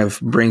that kind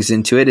of brings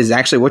into it is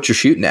actually what you're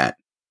shooting at.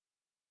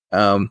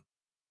 What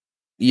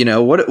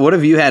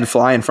have you had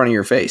fly in front of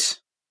your face?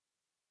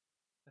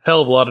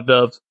 Hell of a lot of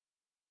doves.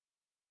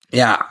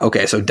 Yeah.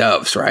 Okay. So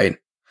doves, right?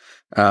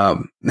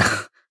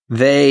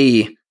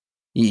 They,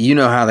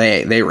 how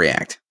they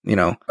react,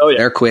 oh, yeah.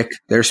 They're quick,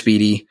 they're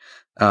speedy.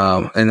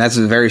 And that's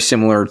very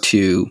similar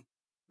to,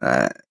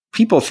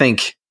 people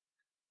think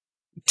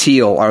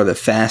teal are the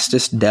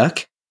fastest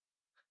duck,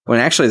 when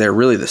actually they're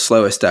really the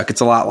slowest duck.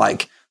 It's a lot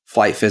like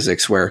flight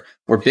physics, where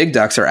big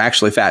ducks are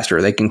actually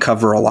faster. They can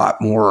cover a lot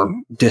more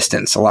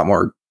distance, a lot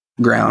more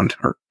ground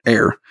or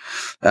air,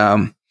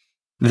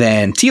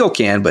 than teal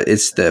can, but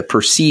it's the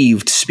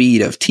perceived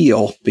speed of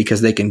teal,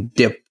 because they can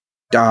dip,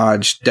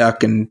 dodge,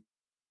 duck, and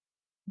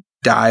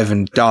dive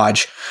and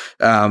dodge.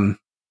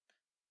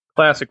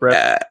 Classic,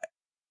 right?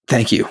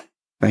 Thank you.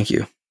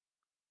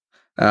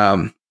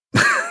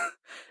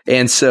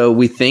 And so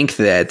we think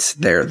that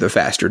they're the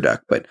faster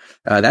duck, but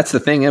that's the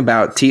thing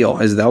about teal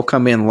is they'll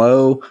come in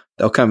low,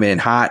 they'll come in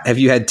hot. Have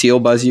you had teal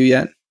buzz you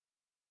yet?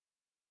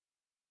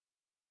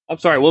 I'm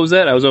sorry, what was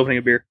that? I was opening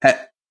a beer.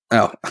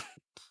 Oh,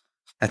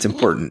 that's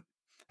important.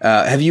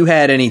 Have you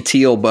had any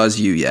teal buzz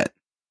you yet?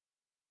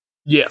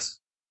 Yes.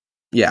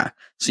 Yeah.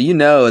 So you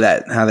know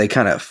that how they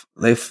kind of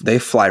they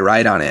fly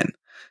right on in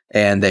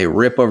and they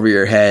rip over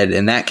your head,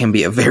 and that can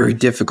be a very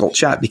difficult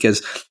shot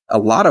because a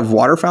lot of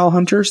waterfowl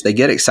hunters, they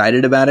get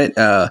excited about it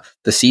the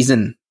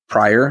season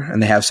prior,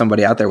 and they have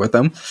somebody out there with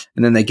them,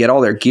 and then they get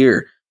all their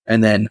gear,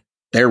 and then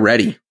they're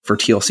ready for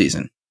teal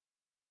season,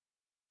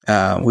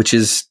 which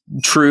is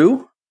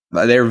true.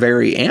 They're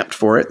very amped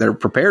for it. They're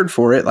prepared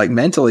for it, like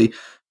mentally,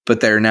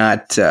 but they're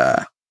not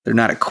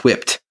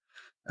equipped,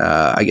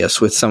 I guess,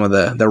 with some of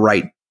the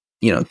right,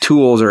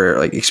 tools or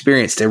like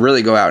experience to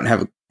really go out and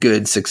have a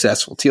good,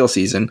 successful teal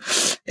season.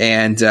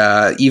 And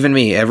even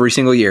me, every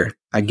single year,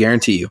 I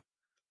guarantee you,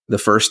 the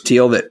first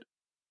teal that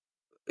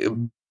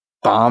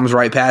bombs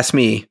right past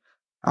me,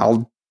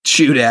 I'll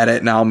shoot at it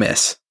and I'll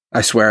miss.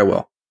 I swear I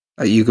will.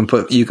 You can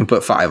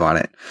put 5 on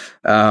it,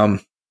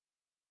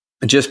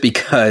 just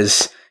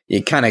because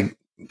you kind of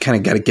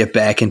got to get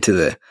back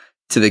into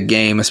the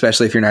game,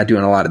 especially if you're not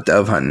doing a lot of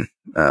dove hunting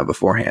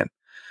beforehand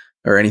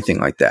or anything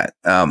like that.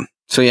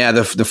 So yeah,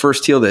 the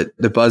first teal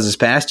that buzzes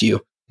past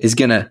you is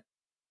gonna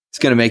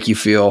make you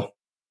feel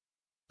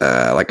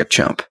like a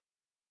chump.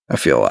 I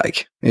feel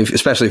like,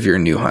 especially if you're a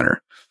new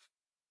hunter.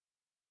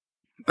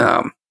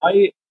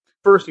 My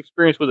first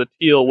experience with a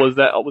teal was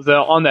that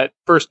on that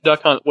first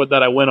duck hunt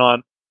that I went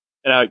on,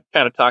 and I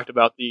kind of talked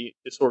about the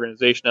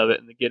disorganization of it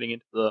and the getting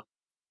into the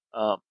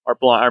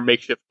our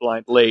makeshift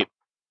blind late.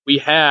 We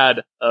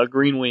had a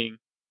greenwing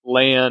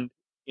land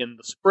in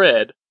the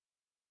spread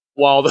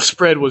while the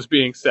spread was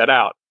being set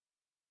out.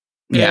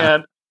 Yeah.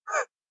 And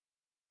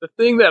the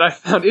thing that I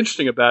found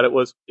interesting about it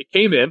was it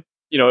came in,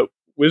 it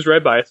whizzed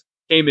right by us,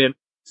 came in,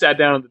 sat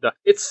down on the duck.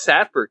 It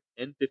sat for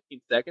 10, 15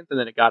 seconds, and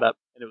then it got up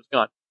and it was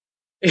gone.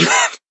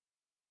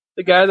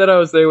 The guy that I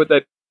was there with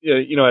that,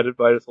 I'd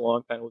invited us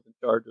along, kind of was in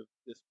charge of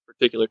this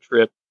particular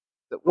trip.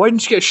 Said, why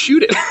didn't you guys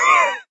shoot it?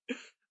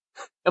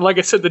 And like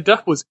I said, the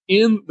duck was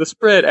in the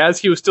spread as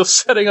he was still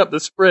setting up the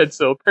spread,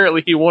 so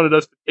apparently he wanted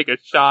us to take a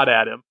shot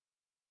at him.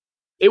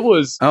 It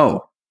was...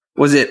 Oh,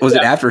 was it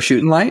after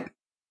shooting light?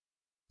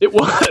 It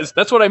was.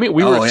 That's what I mean.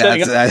 We were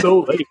setting up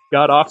so late.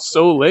 Got off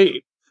so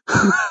late.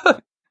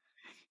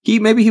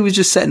 Maybe he was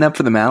just setting up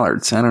for the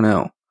mallards. I don't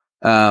know.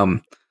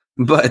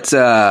 But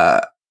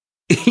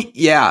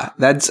yeah,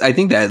 I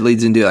think that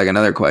leads into like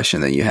another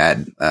question that you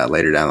had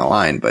later down the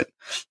line. But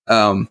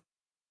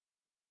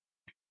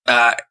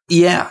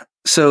yeah.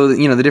 So,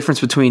 the difference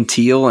between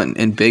teal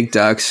and big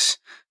ducks,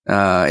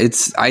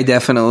 I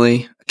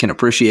definitely can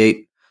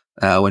appreciate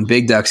when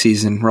big duck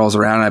season rolls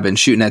around. I've been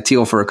shooting at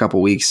teal for a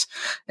couple weeks,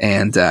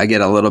 and I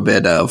get a little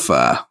bit of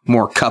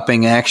more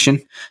cupping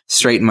action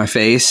straight in my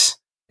face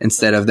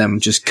instead of them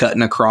just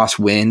cutting across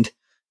wind.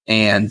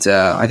 And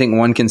I think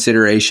one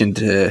consideration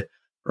to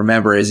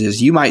remember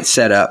is you might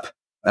set up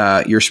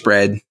your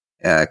spread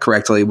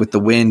correctly with the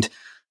wind,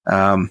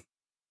 with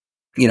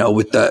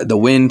the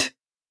wind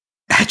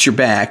at your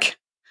back,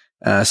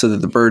 so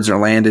that the birds are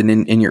landing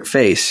in your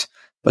face.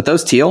 But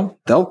those teal,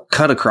 they'll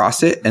cut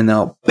across it and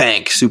they'll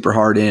bank super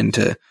hard in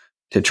to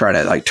try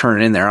to like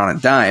turn it in there on a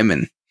dime.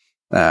 And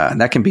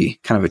that can be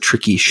kind of a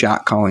tricky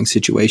shot calling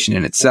situation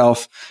in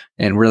itself.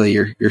 And really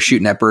you're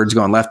shooting at birds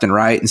going left and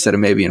right instead of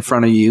maybe in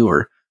front of you,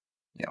 or,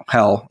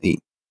 hell,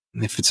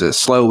 if it's a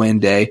slow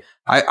wind day,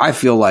 I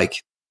feel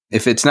like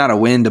if it's not a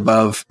wind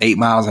above 8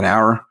 miles an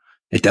hour,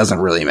 it doesn't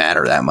really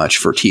matter that much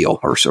for teal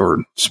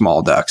or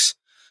small ducks.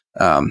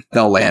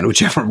 They'll land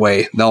whichever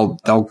way. They'll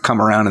come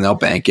around and they'll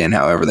bank in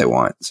however they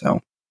want. So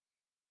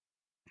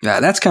yeah,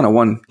 that's kind of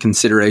one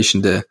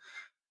consideration to,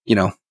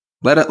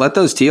 let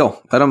those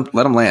teal, let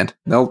them land.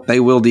 They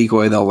will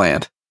decoy. They'll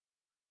land,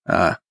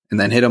 and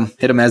then hit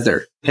them as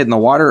they're hitting the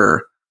water,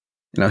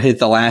 or, hit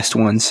the last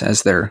ones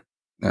as they're,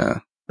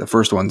 the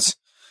first ones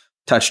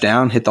touch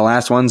down, hit the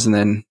last ones, and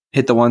then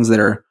hit the ones that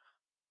are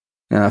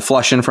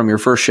flushing from your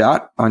first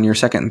shot on your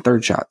second and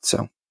third shot.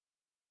 So.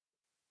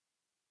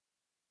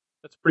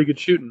 That's pretty good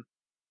shooting.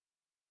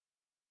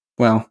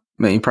 Well,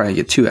 you probably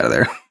get 2 out of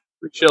there.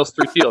 3 shells,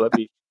 3 teal. That'd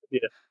be a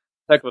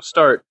heck of a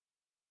start.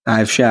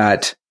 I've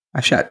shot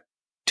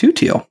 2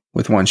 teal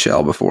with 1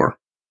 shell before.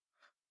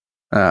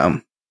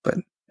 But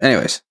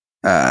anyways,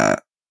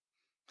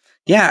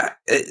 yeah.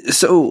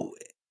 So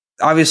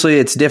obviously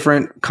it's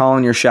different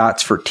calling your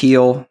shots for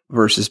teal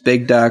versus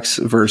big ducks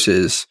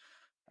versus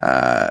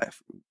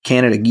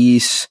Canada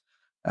geese.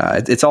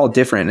 It's all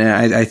different,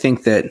 and I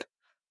think that.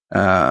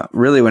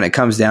 Really, when it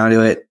comes down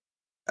to it,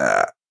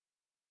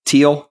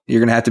 teal, you're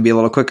going to have to be a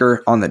little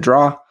quicker on the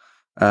draw,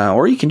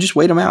 or you can just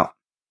wait them out.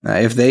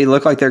 If they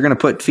look like they're going to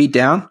put feet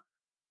down,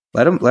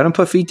 let them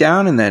put feet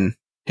down, and then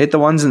hit the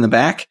ones in the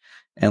back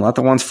and let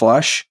the ones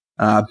flush.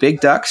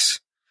 Big ducks,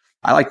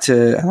 I like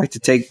to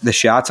take the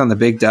shots on the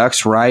big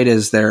ducks right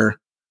as they're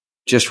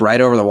just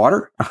right over the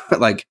water,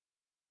 like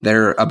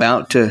they're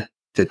about to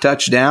to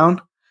touch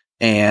down,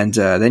 and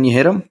then you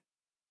hit them.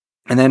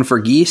 And then for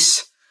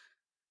geese,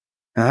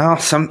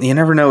 you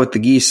never know with the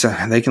geese.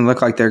 They can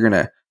look like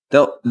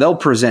they'll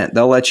present.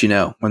 They'll let you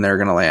know when they're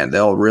going to land.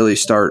 They'll really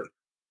start.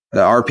 The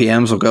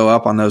RPMs will go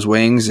up on those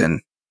wings,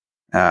 and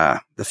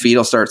the feet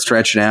will start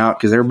stretching out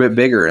because they're a bit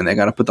bigger, and they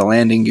got to put the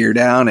landing gear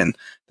down, and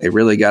they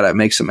really got to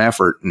make some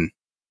effort. And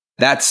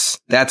that's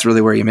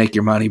really where you make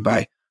your money,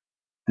 by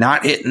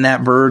not hitting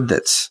that bird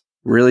that's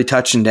really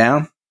touching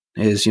down.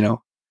 Is,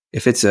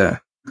 if it's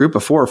a group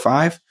of 4 or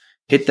 5,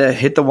 hit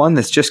the one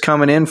that's just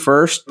coming in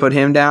first, put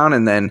him down,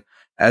 and then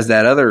as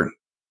that other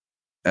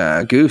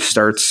goose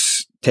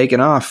starts taking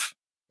off,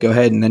 go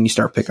ahead and then you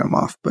start picking them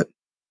off. But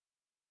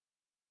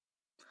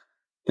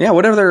yeah,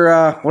 what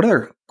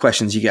other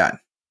questions you got?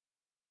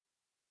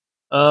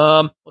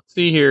 Let's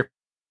see here.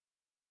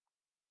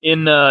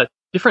 In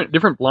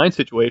different blind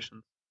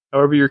situations,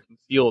 however you're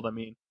concealed, I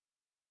mean,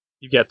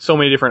 you've got so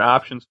many different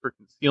options for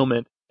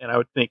concealment, and I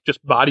would think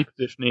just body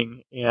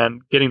positioning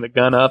and getting the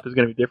gun up is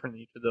going to be different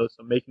in each of those.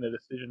 So making a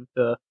decision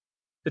to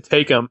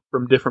take them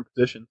from different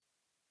positions.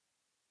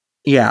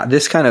 Yeah,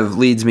 this kind of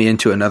leads me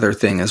into another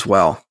thing as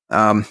well.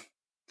 I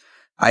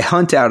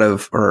hunt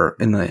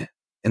in the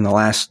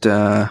last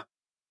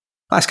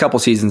couple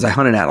seasons, I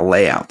hunted out of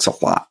layouts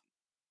a lot.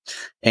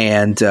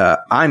 And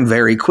I'm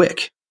very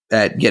quick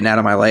at getting out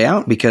of my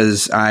layout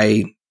because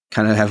I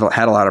kind of have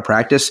had a lot of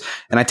practice,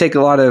 and I take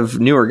a lot of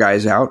newer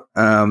guys out,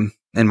 and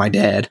my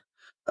dad,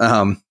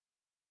 and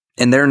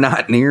they're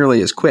not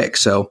nearly as quick.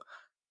 So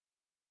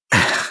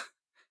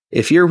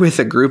if you're with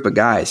a group of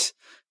guys,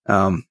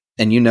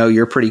 and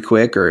you're pretty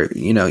quick, or,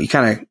 you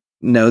kind of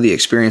know the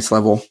experience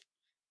level,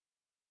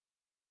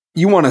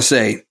 you want to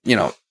say, you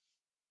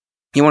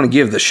want to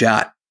give the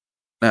shot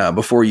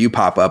before you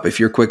pop up if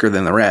you're quicker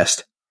than the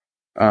rest.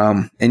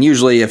 And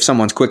usually if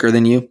someone's quicker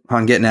than you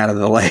on getting out of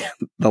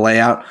the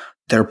layout,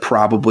 they're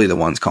probably the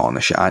ones calling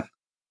the shot.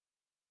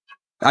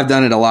 I've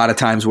done it a lot of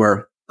times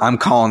where I'm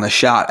calling the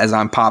shot as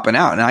I'm popping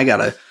out, and I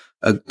got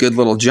a good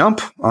little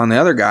jump on the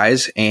other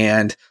guys,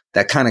 and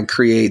that kind of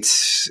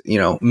creates,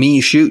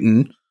 me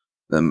shooting,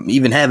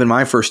 even having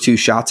my first 2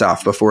 shots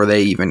off before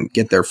they even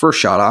get their first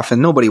shot off,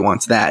 and nobody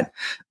wants that.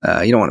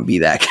 You don't want to be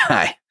that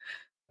guy.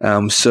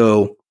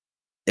 So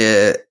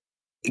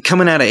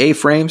coming out of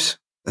A-frames,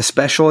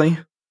 especially,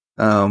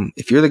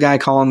 if you're the guy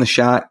calling the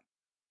shot,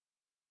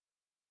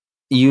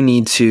 you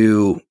need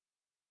to,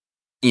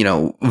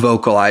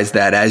 vocalize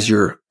that as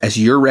you're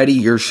ready.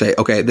 You're say,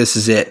 okay, this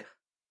is it.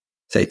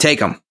 Say, take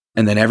them.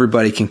 And then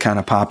everybody can kind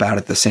of pop out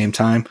at the same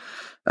time,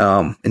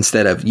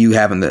 instead of you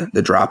having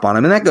the drop on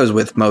them. And that goes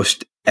with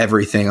most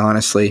everything,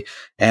 honestly.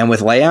 And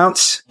with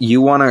layouts,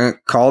 you want to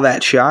call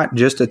that shot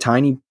just a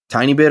tiny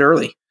bit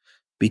early,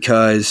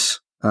 because,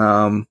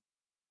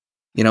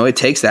 it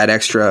takes that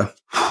extra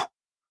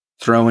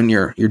throwing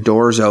your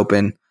doors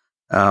open.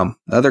 The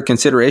other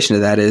consideration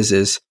of that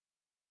is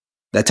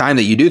that time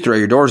that you do throw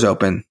your doors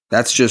open,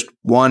 that's just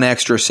 1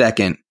 extra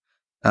second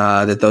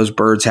that those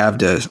birds have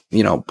to,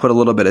 put a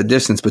little bit of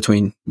distance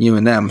between you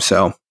and them.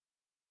 So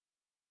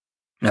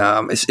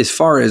as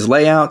far as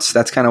layouts,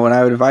 that's kind of what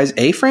I would advise.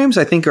 A-frames,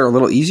 I think, are a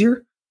little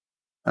easier,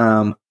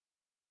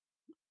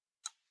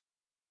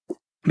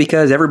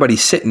 because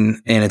everybody's sitting,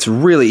 and it's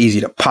really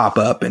easy to pop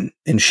up and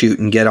shoot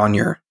and get on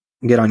your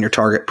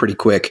target pretty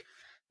quick.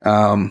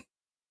 And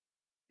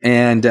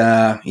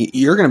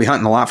you're going to be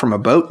hunting a lot from a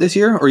boat this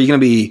year, or are you going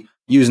to be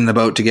using the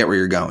boat to get where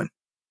you're going?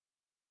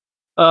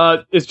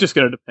 It's just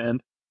going to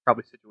depend.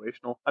 Probably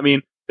situational. I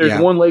mean, there's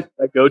one lake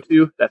that I go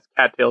to that's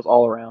cattails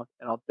all around,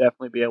 and I'll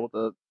definitely be able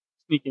to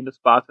sneak into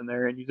spots in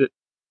there and use it.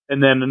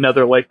 And then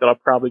another lake that I'll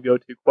probably go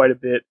to quite a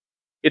bit.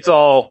 It's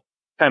all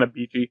kind of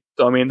beachy.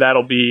 So, I mean,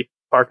 that'll be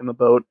parking the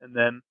boat and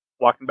then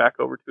walking back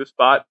over to a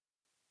spot.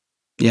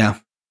 Yeah.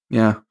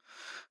 Yeah.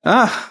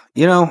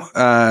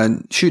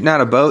 Shooting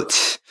out a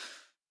boat.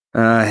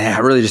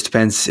 It really just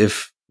depends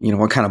if,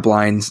 what kind of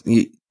blinds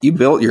you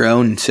built your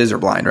own scissor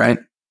blind, right?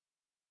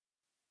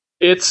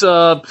 It's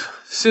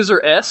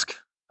scissor-esque,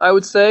 I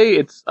would say.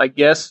 It's, I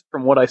guess,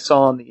 from what I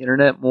saw on the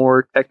internet,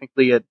 more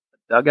technically a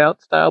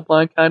dugout style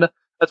blind, kind of.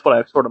 That's what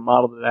I've sort of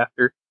modeled it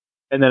after.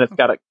 And then it's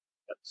got a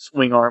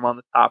swing arm on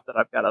the top that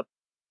I've got to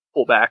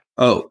pull back.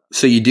 Oh,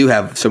 so you do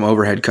have some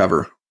overhead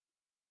cover.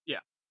 Yeah.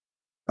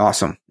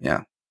 Awesome.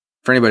 Yeah.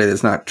 For anybody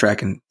that's not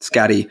tracking,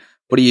 Scotty,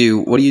 what do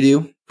you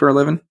do for a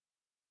living?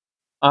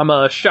 I'm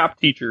a shop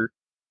teacher.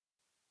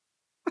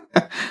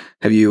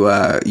 Have you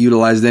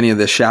utilized any of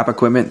the shop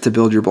equipment to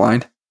build your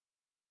blind?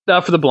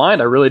 For the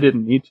blind, I really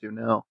didn't need to,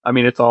 no. I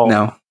mean, it's all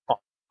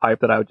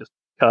pipe that I would just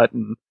cut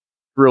and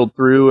drilled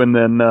through, and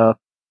then,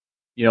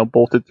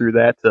 bolted through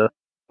that to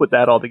put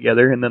that all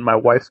together. And then my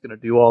wife's going to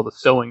do all the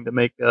sewing to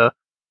make the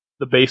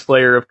base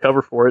layer of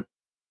cover for it.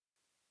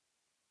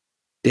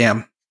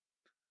 Damn.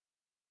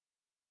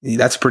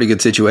 That's a pretty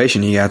good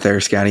situation you got there,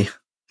 Scotty.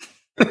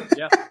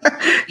 Yeah.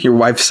 Your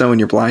wife's sewing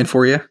your blind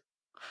for you?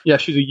 Yeah,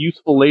 she's a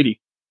useful lady.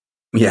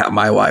 Yeah,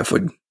 my wife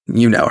would,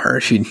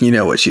 her. You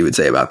know what she would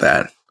say about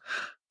that.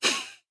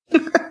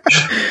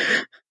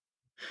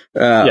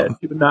 Yeah,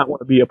 she would not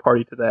want to be a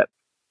party to that.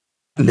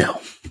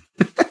 No.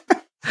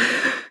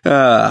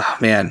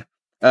 Man.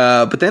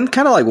 But then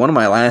kind of like one of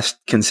my last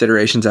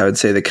considerations, I would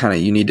say that kind of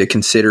you need to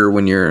consider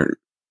when you're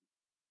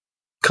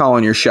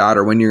calling your shot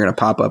or when you're going to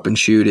pop up and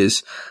shoot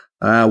is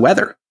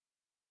weather.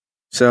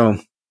 So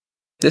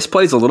this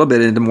plays a little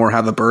bit into more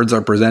how the birds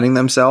are presenting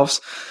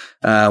themselves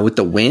with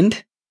the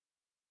wind.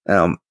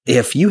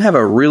 If you have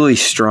a really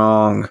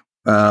strong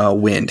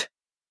wind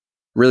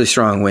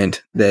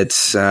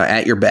that's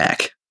at your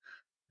back,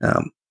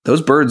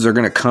 those birds are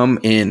going to come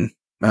in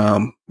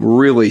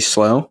really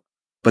slow,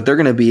 but they're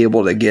going to be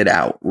able to get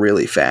out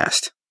really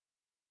fast.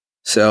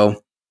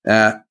 So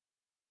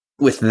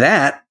with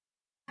that,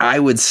 I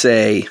would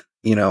say,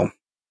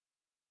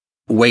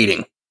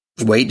 wait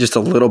just a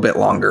little bit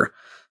longer.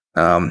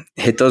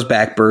 Hit those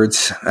back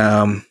birds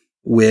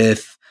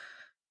with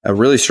a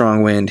really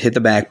strong wind, hit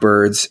the back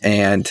birds,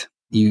 and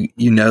you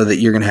know that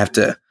you're going to have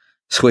to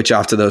switch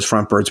off to those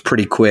front birds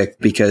pretty quick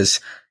because,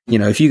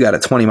 if you got a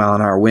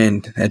 20-mile-an-hour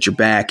wind at your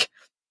back,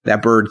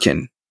 that bird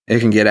can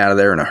get out of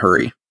there in a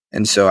hurry.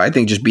 And so I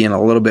think just being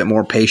a little bit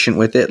more patient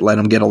with it, let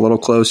them get a little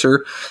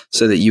closer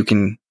so that you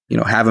can,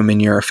 have them in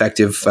your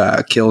effective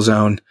kill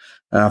zone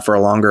for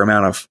a longer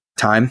amount of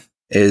time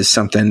is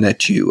something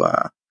that you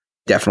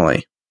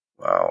definitely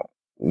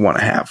want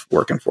to have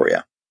working for you.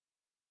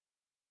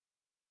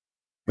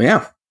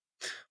 Yeah.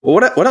 Well,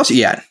 what else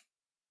you got?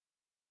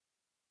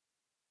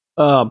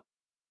 I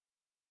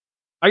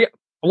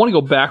want to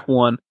go back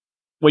one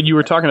when you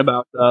were talking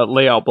about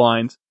layout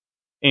blinds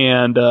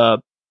and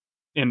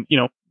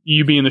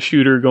you being the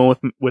shooter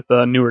going with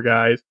newer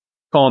guys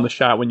calling the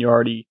shot when you're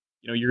already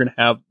you're going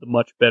to have the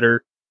much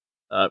better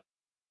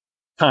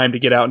time to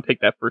get out and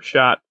take that first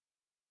shot.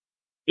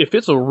 If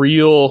it's a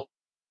real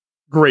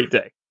great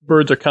day,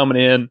 birds are coming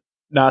in,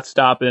 not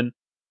stopping.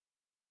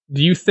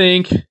 Do you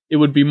think it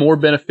would be more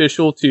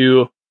beneficial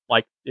to,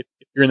 like, if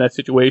you're in that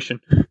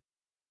situation,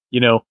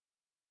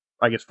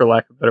 I guess for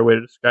lack of a better way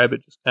to describe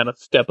it, just kind of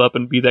step up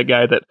and be that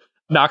guy that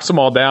knocks them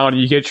all down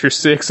and you get your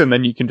 6 and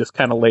then you can just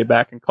kind of lay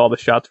back and call the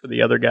shots for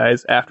the other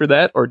guys after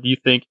that? Or do you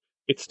think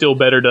it's still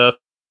better to,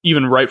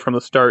 even right from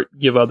the start,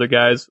 give other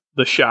guys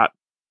the shot?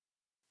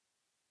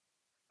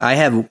 I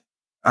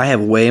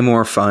have way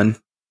more fun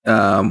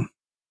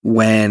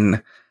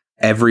when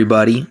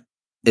everybody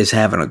is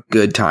having a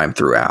good time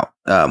throughout.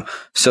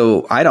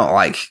 So I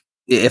don't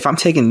if I'm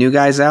taking new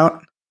guys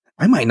out,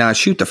 I might not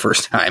shoot the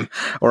first time,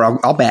 or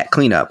I'll back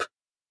cleanup.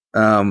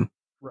 Right.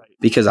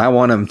 Because I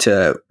want them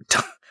to.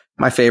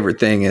 My favorite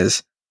thing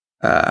is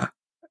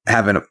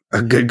having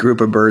a good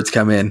group of birds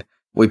come in.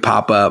 We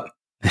pop up,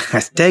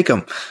 I take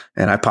them,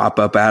 and I pop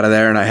up out of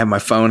there, and I have my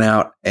phone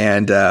out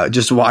and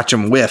just watch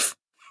them whiff,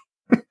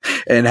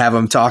 and have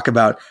them talk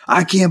about.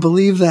 I can't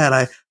believe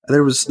that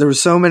there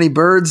was so many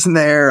birds in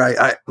there.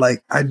 I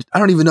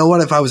don't even know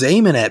if I was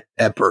aiming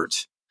at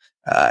birds.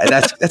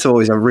 That's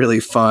always a really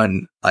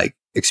fun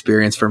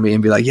experience for me,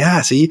 and be like,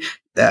 yeah, see,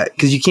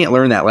 because you can't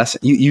learn that lesson.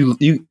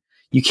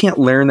 You can't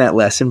learn that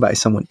lesson by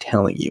someone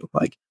telling you,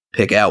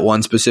 pick out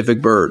one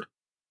specific bird.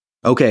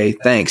 Okay,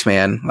 thanks,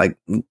 man.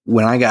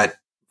 When I got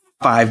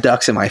 5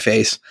 ducks in my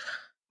face,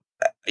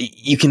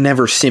 you can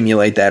never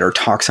simulate that or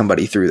talk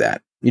somebody through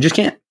that. You just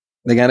can't.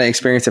 They got to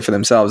experience it for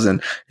themselves.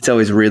 And it's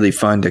always really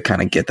fun to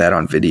kind of get that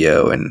on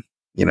video and,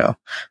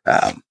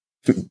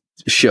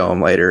 show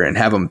them later and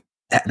have them.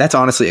 That's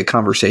honestly a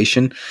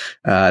conversation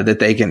that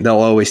they'll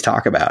always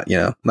talk about,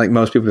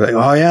 most people are like,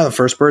 oh yeah, the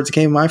first birds that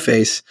came in my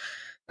face.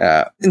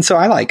 And so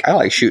I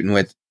like shooting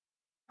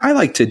I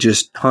like to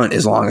just hunt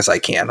as long as I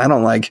can. I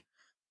don't like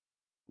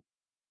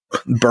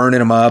burning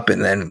them up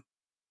and then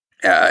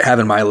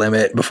having my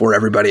limit before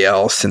everybody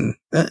else. And,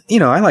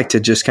 I like to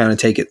just kind of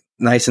take it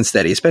nice and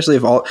steady, especially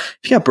if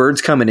you got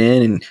birds coming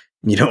in and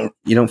you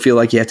don't feel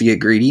like you have to get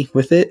greedy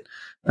with it.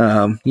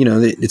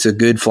 It's a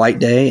good flight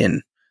day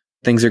and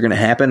things are going to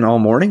happen all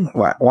morning.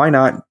 Why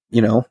not,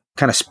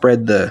 kind of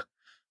spread the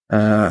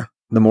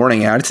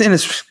morning out.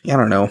 It's I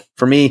don't know.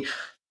 For me,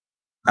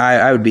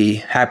 I would be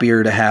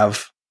happier to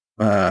have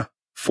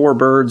 4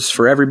 birds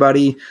for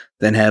everybody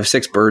than have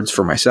 6 birds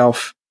for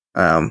myself.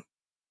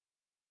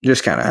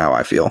 Just kind of how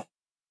I feel.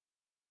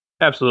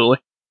 Absolutely.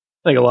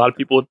 I think a lot of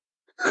people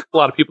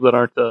that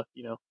aren't, a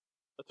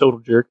total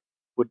jerk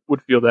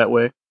would feel that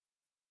way.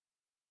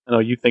 I know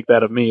you think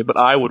that of me, but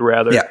I would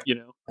rather,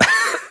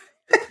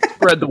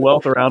 spread the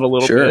wealth around a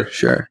little bit.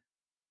 Sure,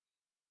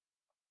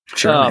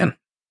 man.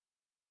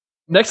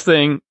 Next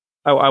thing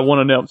I want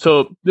to know.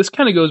 So this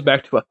kind of goes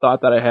back to a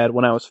thought that I had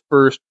when I was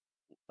first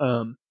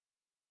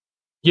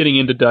getting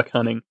into duck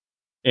hunting,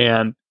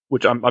 and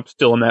which I'm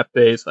still in that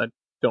phase. I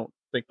don't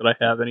think that I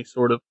have any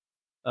sort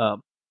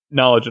of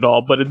knowledge at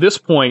all. But at this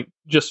point,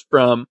 just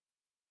from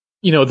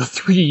the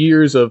 3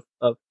 years of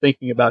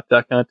thinking about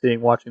duck hunting,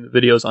 watching the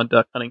videos on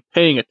duck hunting,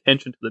 paying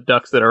attention to the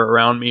ducks that are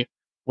around me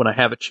when I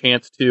have a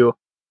chance to,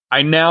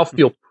 I now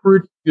feel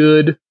pretty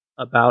good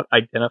about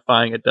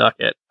identifying a duck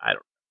at,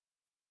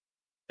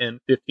 10,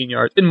 15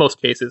 yards in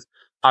most cases.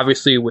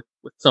 Obviously with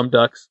some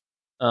ducks,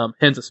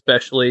 hens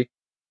especially,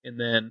 and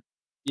then,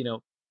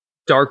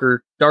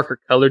 darker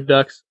colored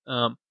ducks.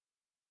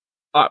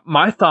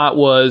 my thought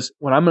was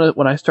when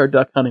I start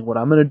duck hunting, what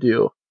I'm gonna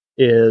do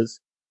is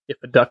if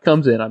a duck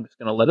comes in, I'm just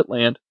gonna let it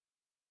land,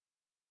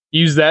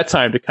 use that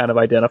time to kind of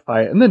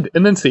identify it,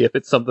 and then see if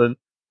it's something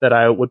that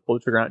I would pull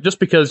the trigger on. Just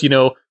because,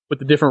 with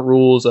the different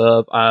rules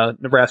of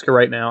Nebraska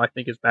right now, I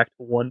think is back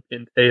to 1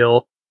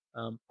 pintail,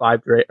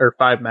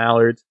 5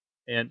 mallards,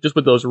 and just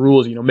with those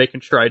rules,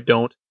 making sure I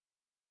don't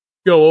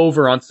go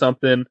over on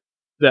something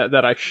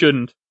that I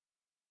shouldn't.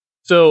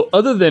 So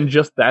other than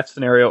just that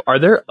scenario, are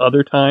there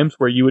other times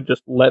where you would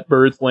just let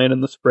birds land in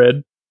the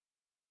spread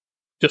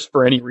just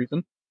for any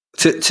reason?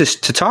 To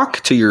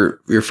talk to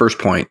your first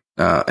point,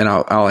 and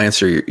I'll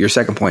answer your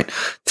second point.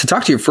 To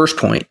talk to your first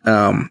point,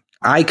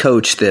 I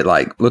coach that,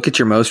 like, look at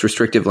your most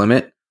restrictive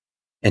limit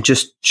and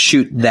just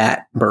shoot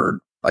that bird.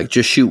 Like,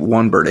 just shoot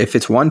one bird. If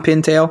it's 1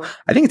 pintail,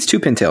 I think it's 2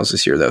 pintails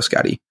this year though,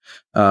 Scotty.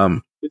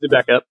 Is it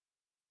back up?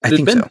 I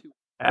think so. 2.5,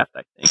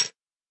 I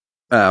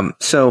think.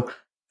 So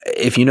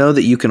if you know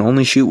that you can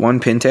only shoot 1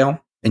 pintail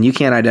and you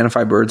can't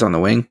identify birds on the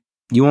wing,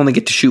 you only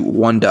get to shoot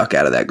 1 duck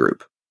out of that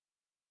group.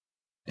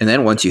 And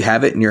then once you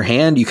have it in your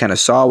hand, you kind of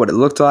saw what it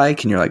looked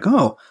like and you're like,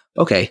 oh,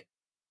 okay.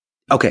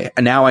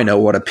 And now I know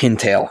what a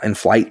pintail in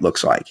flight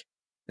looks like.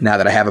 Now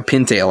that I have a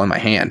pintail in my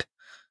hand.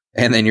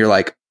 And then you're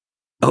like,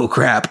 oh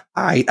crap,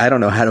 I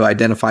don't know how to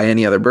identify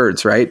any other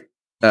birds, right?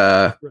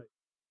 Right.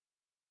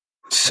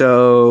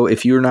 So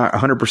if you're not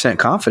 100%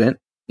 confident,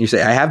 you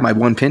say, I have my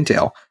 1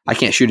 pintail. I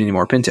can't shoot any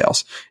more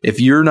pintails.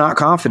 If you're not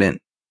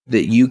confident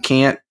that you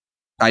can't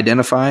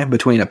identify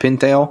between a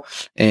pintail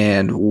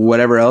and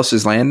whatever else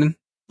is landing,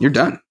 you're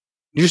done.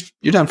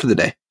 You're done for the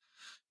day.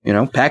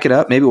 Pack it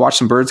up, maybe watch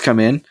some birds come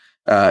in,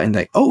 and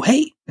like, oh,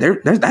 hey,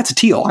 that's a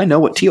teal. I know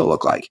what teal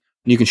look like.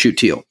 You can shoot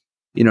teal.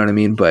 You know what I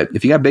mean? But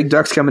if you got big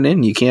ducks coming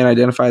in, you can't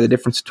identify the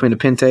difference between a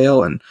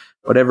pintail and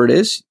whatever it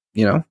is,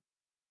 you're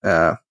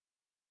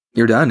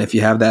done if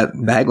you have that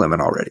bag limit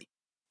already.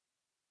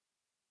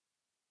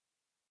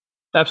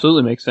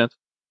 Absolutely makes sense.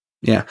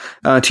 Yeah.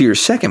 To your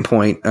second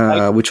point,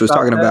 which was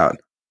talking about.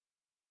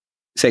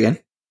 Say again.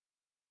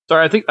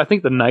 Sorry, I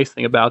think the nice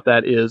thing about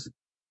that is,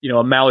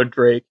 a mallard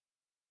drake.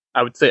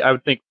 I would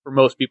think for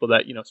most people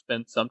that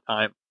spend some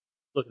time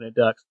looking at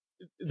ducks,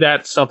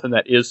 that's something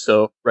that is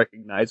so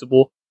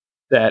recognizable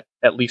that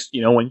at least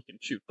when you can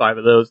shoot 5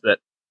 of those,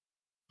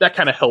 that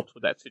kind of helps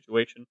with that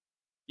situation.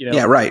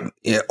 Yeah, right.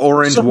 Yeah,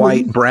 orange,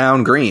 white,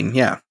 brown, green.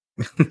 Yeah.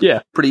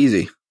 Yeah. Pretty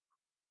easy.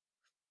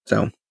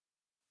 So,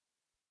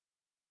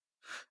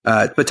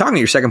 but talking to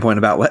your second point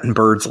about letting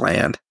birds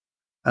land,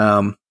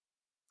 I'm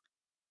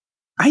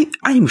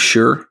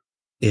sure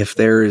if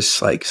there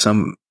is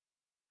I'm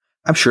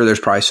sure there's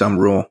probably some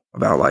rule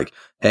about like,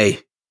 hey,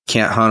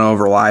 can't hunt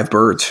over live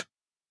birds,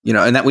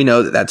 and that we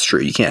know that that's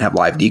true. You can't have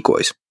live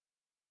decoys.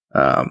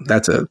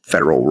 That's a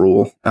federal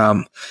rule.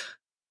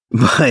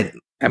 But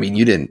I mean,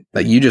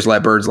 you just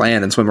let birds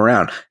land and swim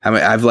around. I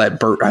mean, I've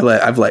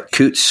let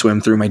coots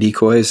swim through my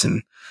decoys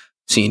and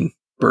seen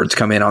birds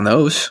come in on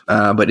those.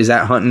 But is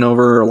that hunting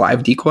over a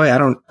live decoy? I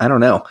don't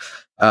know.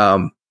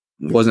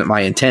 Wasn't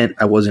my intent.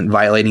 I wasn't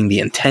violating the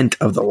intent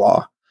of the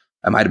law.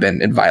 I might have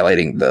been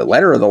violating the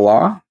letter of the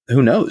law.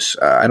 Who knows?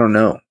 I don't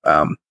know.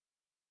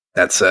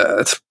 That's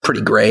a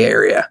pretty gray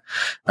area.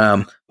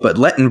 But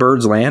letting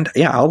birds land,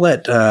 yeah, I'll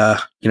let,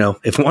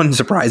 if one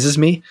surprises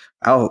me,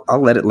 I'll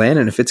let it land.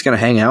 And if it's going to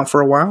hang out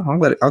for a while,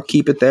 I'll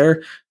keep it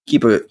there,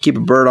 keep a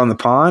bird on the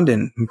pond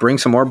and bring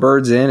some more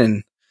birds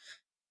in.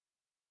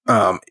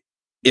 And,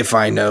 if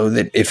I know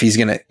that if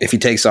he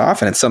takes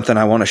off and it's something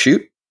I want to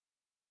shoot,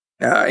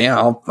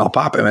 I'll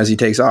pop him as he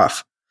takes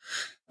off.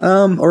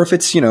 Or if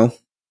it's,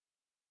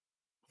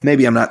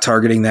 maybe I'm not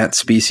targeting that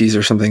species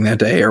or something that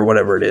day or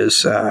whatever it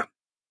is.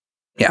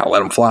 I'll let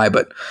them fly,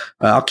 but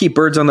I'll keep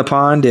birds on the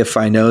pond if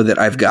I know that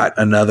I've got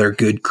another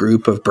good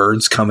group of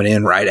birds coming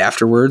in right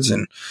afterwards.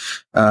 And,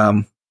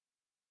 I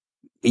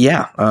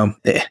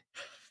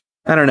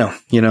don't know,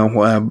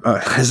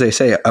 as they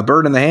say, a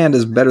bird in the hand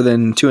is better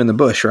than 2 in the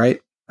bush, right?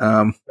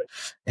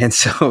 And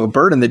so a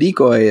bird in the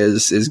decoy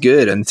is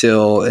good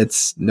until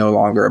it's no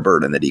longer a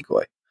bird in the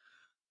decoy.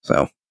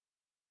 So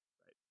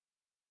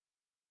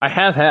I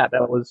have had,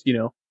 that was,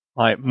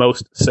 my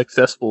most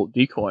successful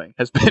decoying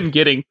has been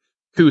getting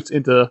coots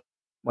into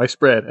my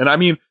spread. And I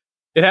mean,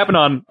 it happened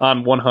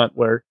on one hunt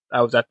where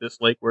I was at this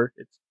lake where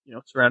it's,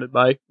 surrounded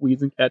by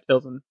weeds and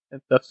cattails and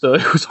stuff. So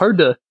it was hard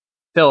to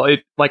tell.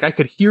 It, like, I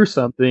could hear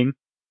something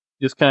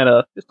just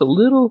a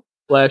little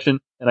flashing,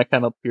 and I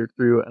kind of peered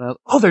through and I was,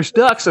 oh, there's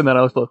ducks. And then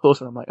I was a little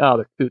closer and I'm like, oh,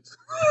 they're coots.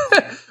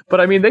 But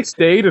I mean, they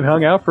stayed and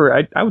hung out for,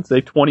 I would say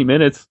 20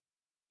 minutes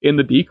in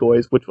the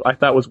decoys, which I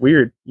thought was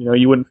weird.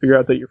 You wouldn't figure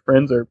out that your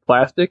friends are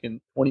plastic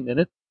in 20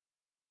 minutes.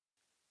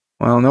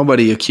 Well,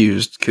 nobody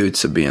accused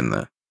coots of being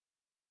the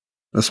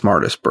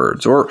smartest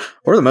birds or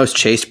the most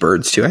chased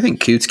birds too. I think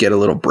coots get a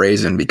little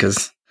brazen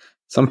because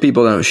some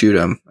people don't shoot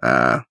them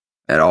at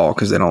all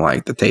because they don't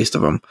like the taste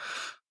of them.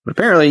 But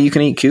apparently you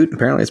can eat coot.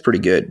 Apparently it's pretty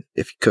good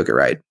if you cook it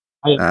right.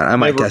 I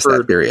might test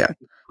that theory out.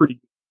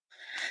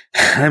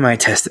 I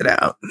might test it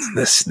out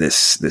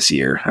this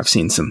year. I've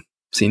seen some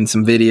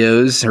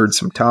videos, heard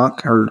some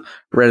talk,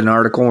 read an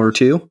article or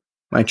two.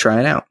 Might try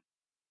it out.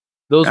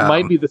 Those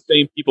might be the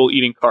same people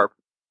eating carp.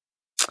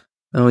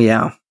 Oh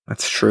yeah,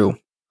 that's true.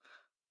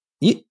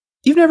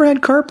 You've never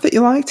had carp that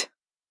you liked?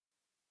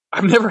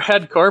 I've never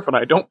had carp, and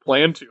I don't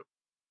plan to.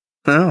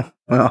 Oh,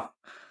 well,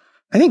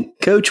 I think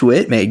Coach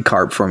Witt made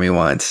carp for me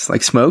once,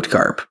 like smoked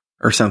carp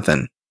or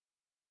something.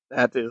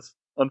 That is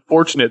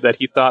unfortunate that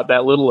he thought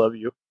that little of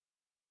you.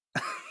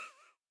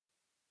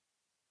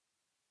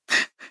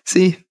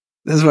 See,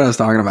 this is what I was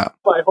talking about.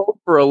 I hope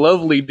for a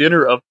lovely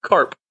dinner of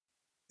carp.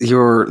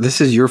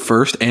 This is your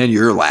first and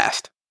your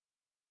last.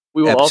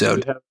 We will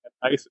episode. also have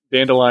a nice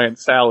dandelion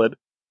salad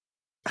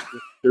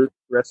with dirt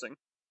dressing.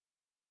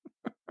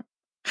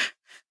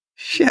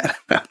 Shut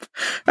up.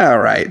 All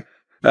right.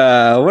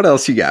 What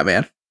else you got,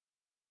 man?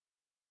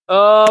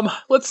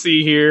 Let's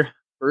see here.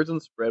 Birds on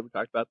the spread. We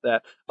talked about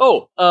that.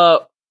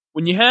 Oh,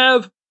 when you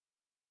have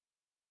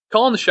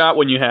calling the shot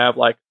when you have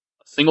like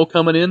a single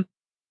coming in,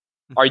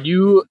 are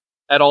you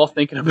at all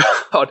thinking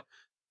about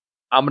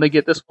I'm gonna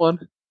get this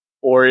one,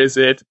 or is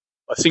it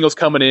a single's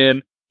coming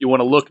in? You want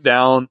to look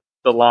down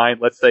the line.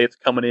 Let's say it's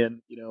coming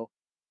in,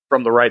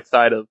 from the right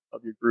side of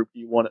your group.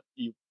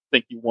 You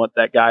think you want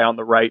that guy on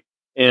the right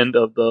end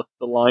of the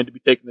line to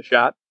be taking the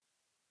shot?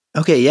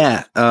 Okay,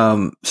 yeah.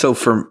 So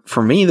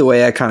for me, the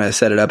way I kind of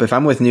set it up, if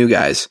I'm with new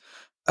guys,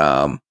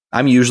 I'm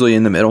usually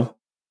in the middle,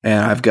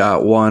 and I've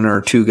got one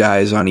or two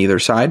guys on either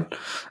side.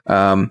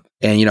 And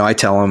I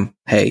tell them,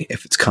 hey,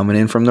 if it's coming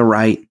in from the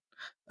right,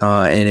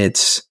 and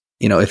it's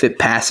if it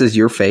passes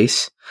your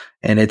face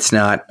and it's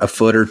not a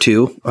foot or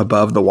two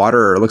above the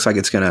water, or it looks like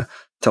it's gonna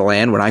to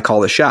land when I call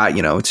the shot,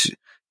 if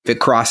it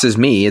crosses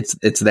me,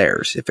 it's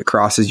theirs. If it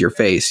crosses your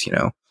face,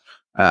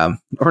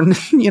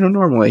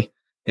 normally.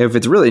 If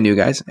it's really new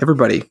guys,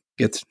 everybody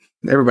gets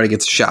a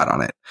shot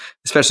on it,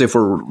 especially if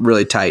we're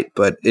really tight.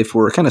 But if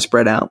we're kind of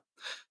spread out,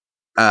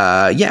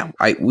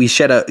 we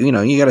set up. You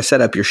got to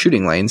set up your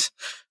shooting lanes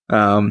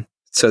so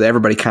that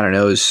everybody kind of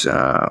knows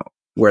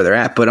where they're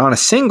at. But on a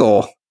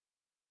single,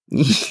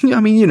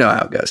 I mean, you know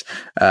how it goes.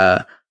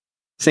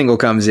 Single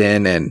comes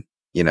in, and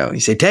you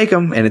say take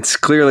them, and it's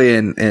clearly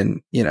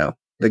in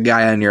the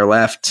guy on your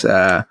left,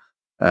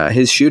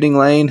 his shooting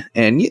lane,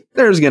 and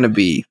there's going to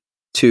be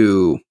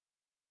two.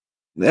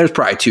 There's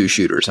probably two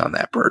shooters on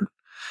that bird.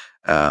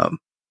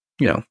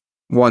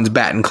 One's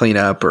batting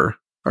cleanup or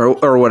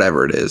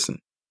whatever it is.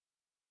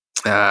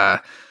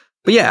 But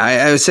yeah,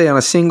 I would say on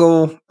a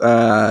single,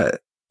 kind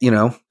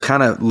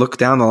of look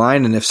down the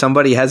line. And if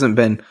somebody hasn't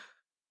been,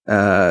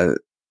 if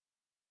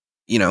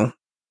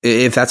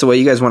that's the way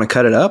you guys want to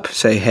cut it up,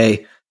 say,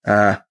 hey,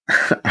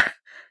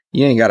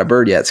 you ain't got a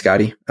bird yet,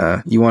 Scotty.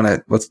 You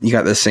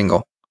got this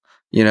single,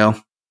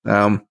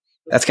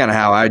 that's kind of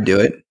how I'd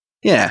do it.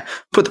 Yeah,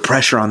 put the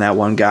pressure on that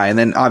one guy, and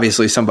then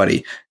obviously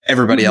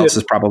everybody else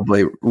is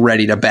probably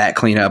ready to bat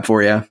clean up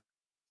for you.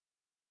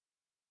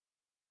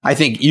 I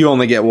think you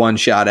only get one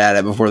shot at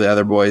it before the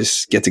other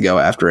boys get to go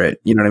after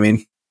it. You know what I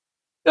mean?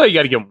 No, you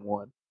got to give them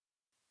one.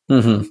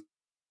 Mm-hmm.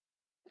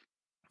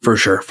 For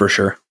sure.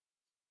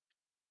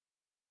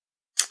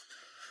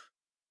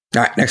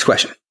 All right, next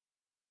question.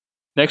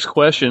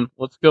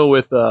 Let's go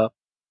with I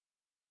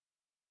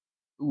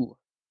want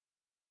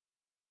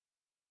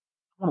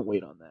to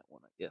wait on that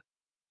one, I guess,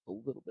 a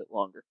little bit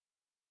longer.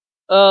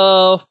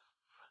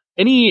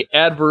 Any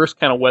adverse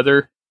kind of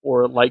weather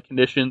or light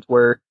conditions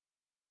where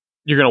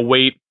you're going to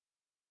wait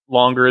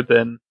longer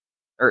than,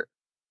 or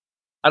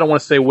I don't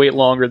want to say wait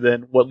longer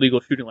than what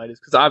legal shooting light is,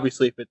 because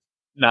obviously if it's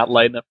not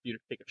light enough for you to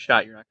take a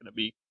shot, you're not going to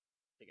be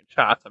taking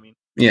shots. I mean,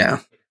 yeah,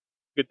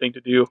 good thing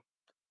to do.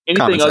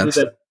 Anything other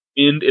than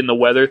wind in the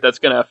weather that's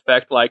going to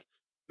affect, like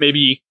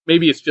maybe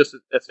it's just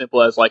as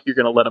simple as like you're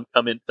going to let them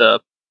come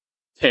into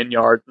 10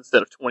 yards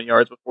instead of 20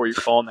 yards before you're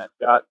calling that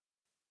shot.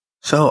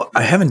 So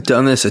I haven't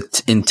done this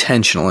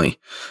intentionally,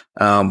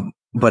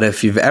 but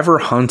if you've ever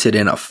hunted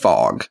in a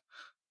fog,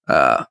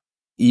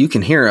 you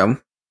can hear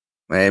them.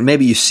 And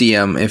maybe you see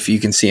them if you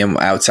can see them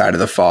outside of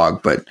the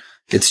fog, but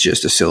it's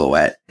just a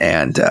silhouette,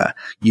 and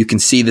you can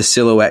see the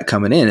silhouette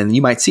coming in, and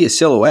you might see a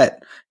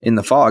silhouette in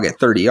the fog at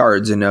 30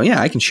 yards and know, yeah,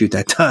 I can shoot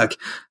that duck,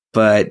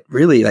 but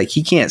really, like,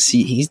 he can't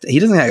see. He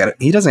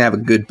doesn't have a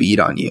good bead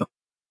on you,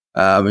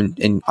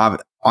 and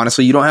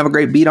honestly, you don't have a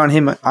great beat on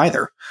him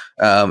either.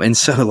 And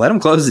so let him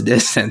close the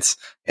distance.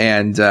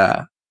 And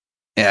I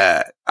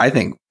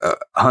think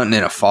hunting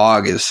in a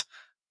fog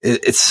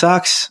it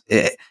sucks.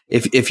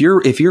 If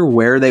you're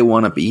where they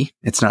want to be,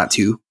 it's not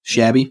too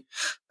shabby.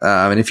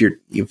 And if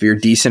you're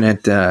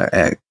decent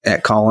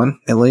at calling,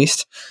 at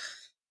least,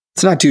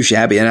 it's not too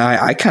shabby. And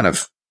I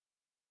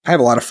have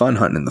a lot of fun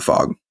hunting in the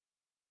fog,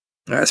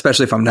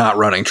 especially if I'm not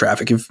running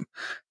traffic.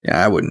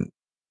 I wouldn't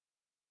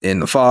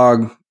in the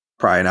fog.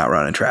 Probably not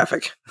running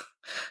traffic.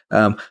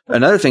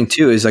 Another thing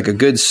too is like a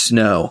good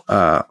snow.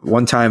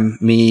 One time,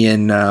 me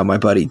and my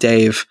buddy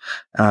Dave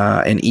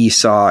and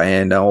Esau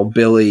and old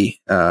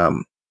Billy,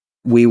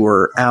 we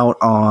were out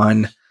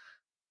on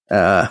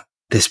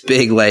this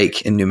big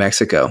lake in New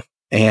Mexico,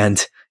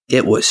 and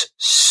it was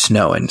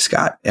snowing,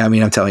 Scott. I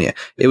mean, I'm telling you,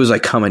 it was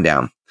like coming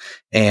down,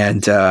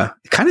 and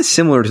kind of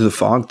similar to the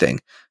fog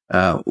thing,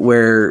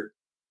 where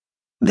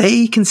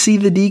they can see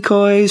the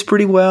decoys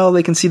pretty well.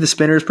 They can see the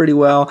spinners pretty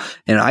well.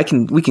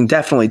 And we can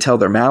definitely tell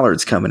they're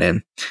mallards coming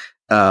in.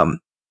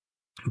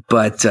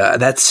 But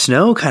that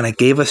snow kind of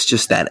gave us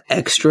just that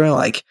extra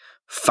like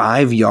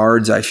 5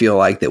 yards. I feel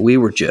like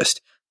that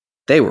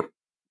they were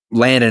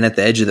landing at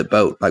the edge of the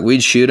boat. Like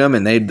we'd shoot them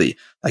and they'd be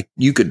like,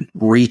 you could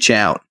reach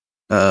out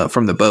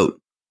from the boat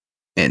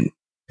and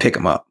pick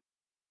them up.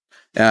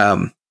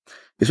 It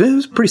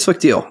was a pretty slick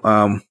deal.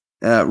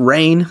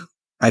 Rain,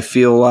 I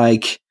feel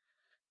like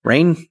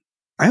rain,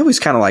 I always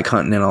kind of like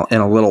hunting in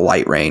a little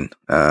light rain.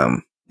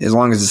 As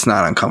long as it's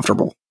not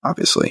uncomfortable,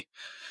 obviously.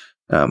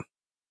 But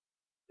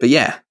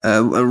yeah,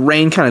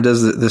 rain kind of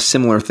does the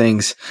similar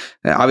things.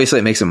 Obviously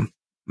it makes them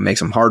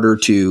harder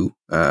to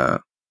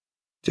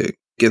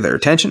get their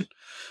attention.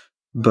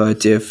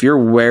 But if you're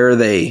where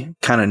they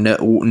kind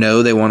of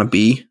know they want to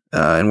be,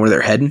 and where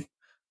they're heading,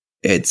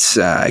 it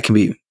can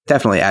be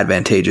definitely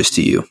advantageous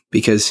to you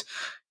because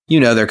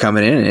they're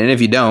coming in, and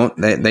if you don't,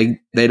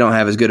 they don't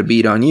have as good a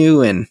beat on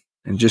you, and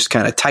just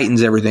kind of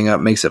tightens everything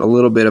up, makes it a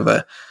little bit of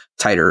a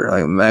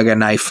tighter, like a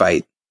knife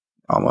fight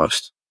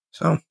almost.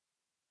 So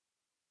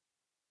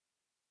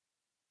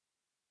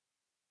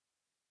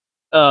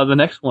the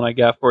next one I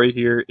got for you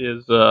here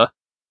is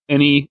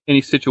any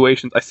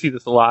situations. I see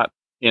this a lot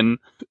in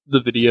the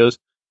videos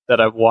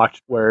that I've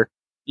watched where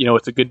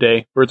it's a good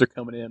day, birds are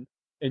coming in,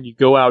 and you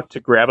go out to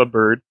grab a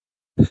bird.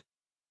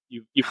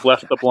 You've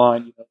left the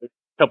blind. There's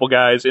a couple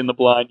guys in the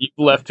blind. You've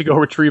left to go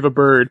retrieve a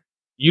bird.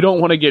 You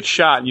don't want to get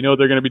shot. They're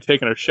going to be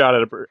taking a shot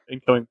at an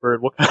incoming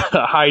bird. What kind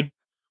of hide?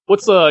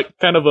 What's a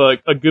kind of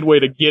a good way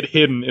to get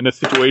hidden in a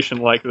situation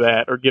like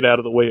that, or get out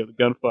of the way of the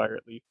gunfire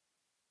at least?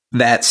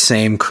 That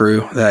same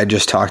crew that I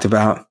just talked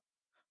about,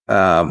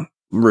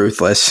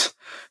 ruthless.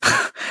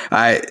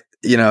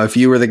 If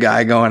you were the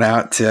guy going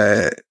out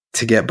to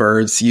get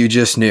birds, you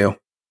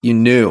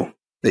knew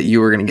that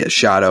you were going to get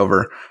shot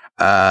over.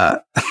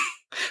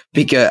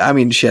 Because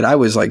I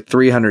was like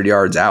 300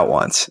 yards out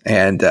once,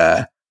 and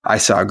I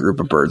saw a group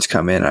of birds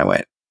come in, and I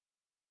went,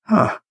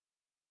 huh.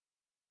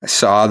 I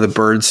saw the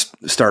birds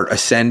start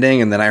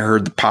ascending, and then I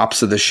heard the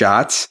pops of the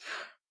shots,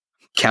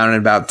 counted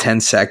about 10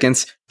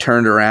 seconds,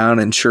 turned around,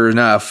 and sure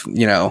enough,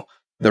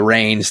 the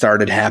rain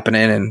started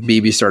happening and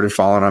BB started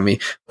falling on me.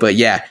 But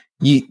yeah,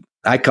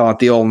 I call it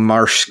the old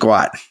marsh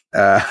squat.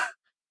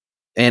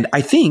 And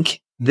I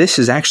think this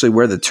is actually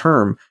where the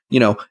term,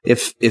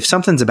 if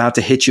something's about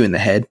to hit you in the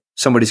head,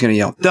 somebody's going to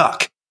yell,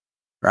 duck,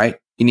 right?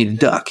 You need to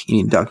duck. You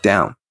need to duck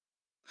down.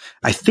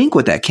 I think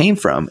what that came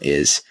from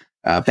is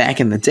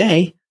back in the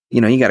day,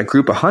 you got a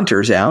group of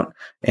hunters out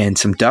and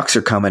some ducks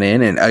are coming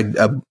in, and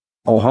a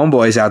old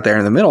homeboy's out there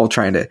in the middle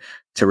trying to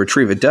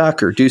retrieve a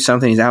duck or do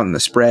something. He's out in the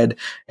spread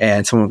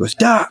and someone goes,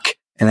 duck.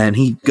 And then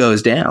he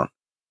goes down,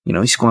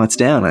 he squats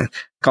down. I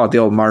call it the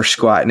old marsh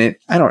squat. And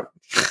I don't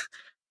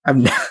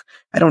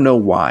know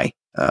why.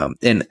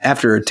 And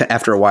after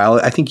a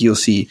while, I think you'll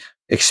see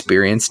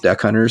experienced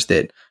duck hunters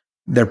that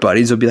their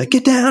buddies will be like,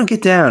 get down.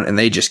 And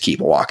they just keep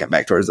walking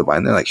back towards the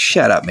blind. They're like,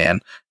 shut up,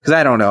 man. Cause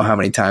I don't know how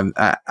many times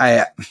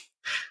I'm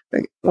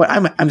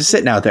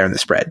sitting out there in the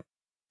spread.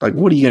 Like,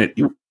 what are you going to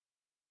do?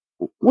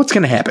 What's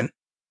going to happen?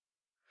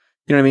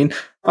 You know what I mean?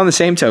 On the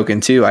same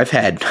token too, I've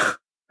had 2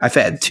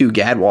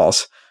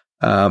 gadwalls,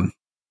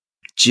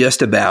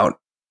 just about,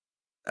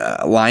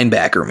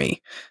 linebacker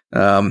me,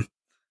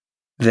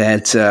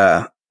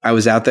 that, I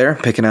was out there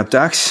picking up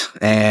ducks,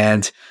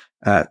 and,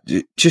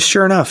 just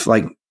sure enough,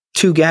 like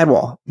 2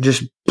 gadwall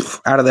just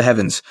out of the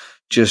heavens,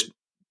 just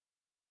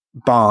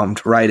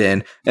bombed right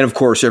in. And of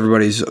course,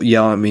 everybody's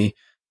yelling at me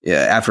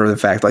after the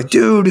fact, like,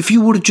 dude, if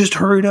you would have just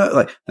hurried up.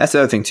 Like, that's the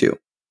other thing too.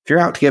 If you're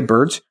out to get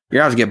birds,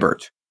 you're out to get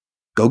birds.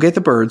 Go get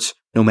the birds.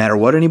 No matter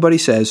what anybody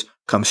says,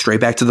 come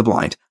straight back to the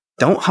blind.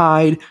 Don't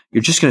hide.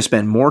 You're just going to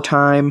spend more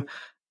time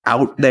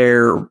out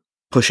there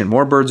pushing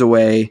more birds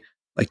away.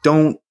 Like,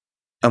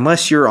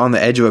 unless you're on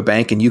the edge of a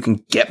bank and you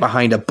can get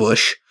behind a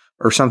bush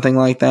or something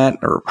like that,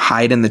 or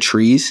hide in the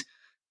trees,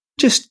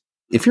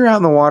 if you're out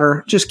in the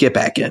water, just get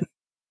back in.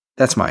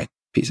 That's my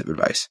piece of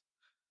advice.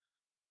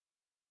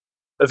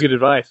 That's good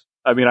advice.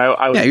 I mean,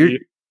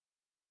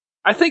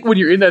 I think when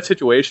you're in that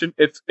situation,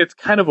 it's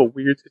kind of a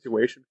weird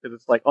situation because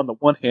it's like, on the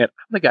one hand,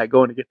 I'm the guy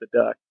going to get the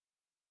duck,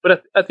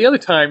 but at the other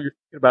time, you're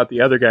thinking about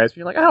the other guys.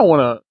 You're like, I don't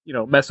want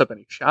to, mess up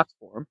any shots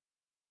for them.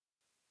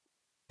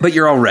 But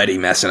you're already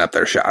messing up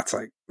their shots.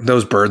 Like,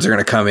 those birds are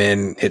going to come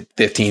in, hit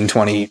 15,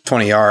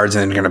 20 yards,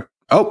 and going to,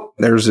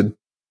 there's an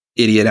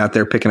idiot out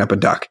there picking up a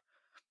duck.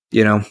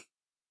 Do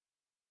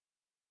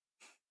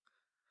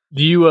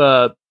you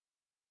have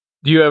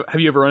you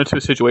ever run into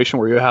a situation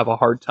where you have a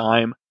hard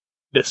time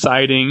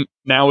deciding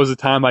now is the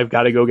time I've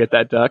got to go get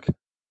that duck,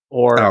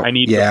 or I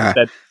need to let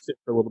that sit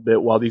for a little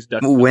bit while these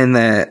ducks when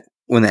the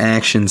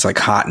action's like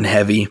hot and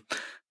heavy,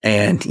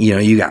 and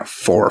you got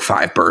 4 or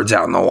 5 birds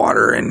out in the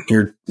water, and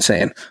you're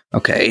saying,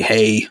 okay,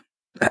 hey,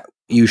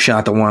 you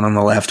shot the one on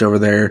the left over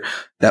there.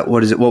 What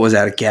was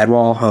that, a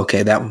gadwall?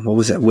 Okay, what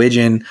was that,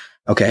 widgeon?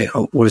 Okay,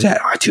 what was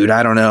that? Oh, dude,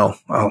 I don't know.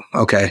 Oh,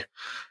 okay.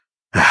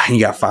 You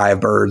got 5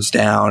 birds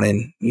down,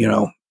 and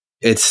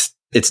it's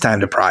it's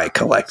time to probably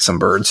collect some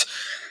birds.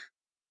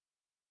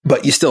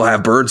 But you still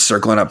have birds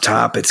circling up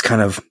top. It's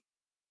kind of,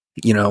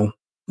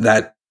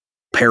 that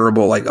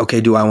parable, like, okay,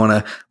 do I want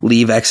to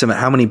leave X amount?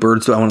 How many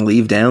birds do I want to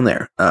leave down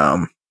there?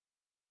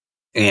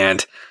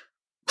 And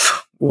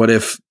what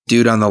if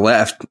dude on the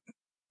left,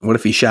 what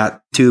if he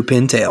shot 2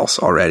 pintails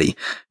already?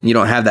 And you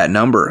don't have that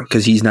number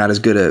because he's not as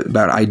good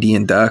about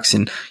IDing ducks,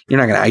 and you're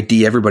not going to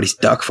ID everybody's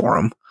duck for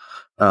him.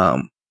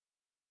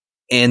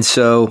 And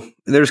so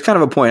there's kind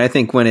of a point, I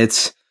think, when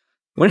it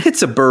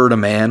hits a bird, a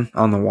man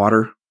on the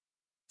water,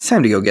 it's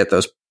time to go get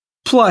those.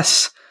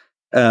 Plus,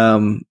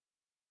 you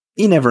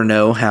never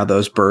know how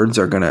those birds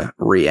are going to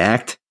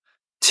react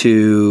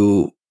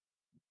to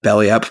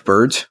belly up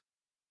birds.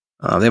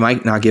 They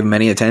might not give them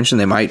any attention.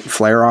 They might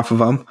flare off of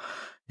them.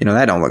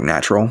 That don't look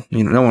natural.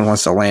 No one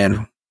wants to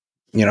land,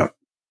 you don't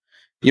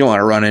want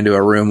to run into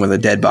a room with a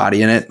dead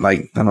body in it.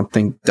 Like, I don't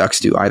think ducks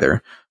do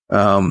either.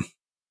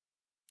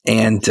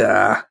 It's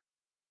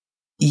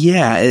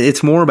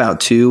more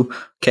about 2.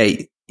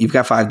 Okay, you've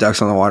got 5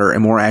 ducks on the water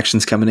and more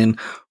action's coming in.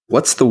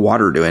 What's the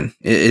water doing?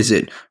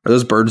 Are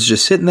those birds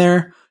just sitting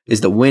there?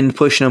 Is the wind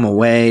pushing them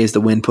away? Is the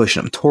wind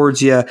pushing them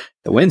towards you?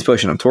 The wind's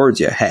pushing them towards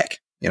you. Heck,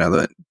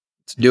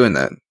 it's doing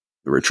the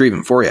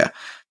retrieving for you.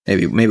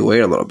 Maybe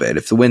wait a little bit.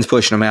 If the wind's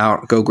pushing them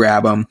out, go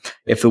grab them.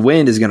 If the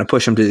wind is going to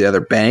push them to the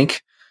other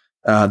bank,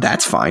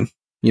 that's fine.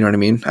 You know what I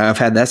mean? I've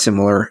had that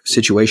similar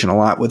situation a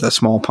lot with a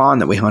small pond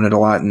that we hunted a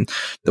lot, and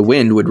the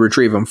wind would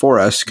retrieve them for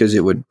us because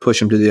it would push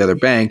them to the other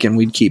bank, and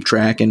we'd keep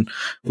track, and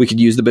we could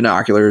use the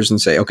binoculars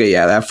and say, okay,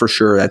 yeah, that for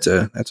sure. That's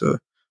a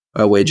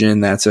widgeon.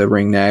 That's a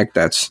ringneck.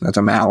 That's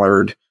a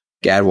mallard,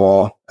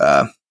 gadwall,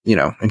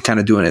 and kind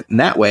of doing it in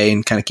that way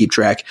and kind of keep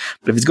track.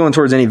 But if it's going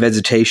towards any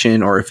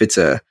vegetation, or if it's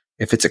a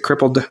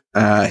crippled,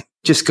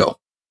 just go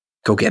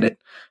get it.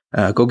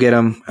 Go get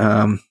them.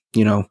 I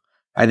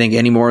think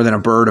any more than a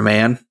bird, a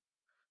man,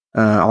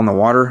 on the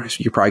water,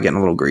 you're probably getting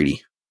a little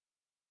greedy.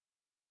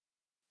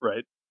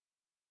 Right.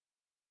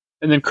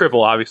 And then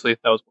cripple, obviously,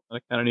 that was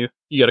kind of new.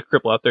 You got a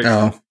cripple out there.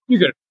 Oh.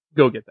 You're going to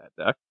go get that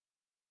duck.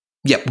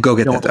 Yep. Go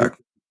get that duck.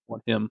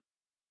 Want him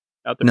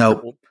out there.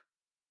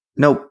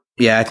 Nope.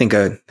 Yeah. I think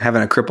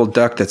having a crippled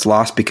duck that's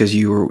lost because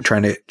you were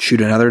trying to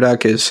shoot another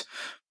duck is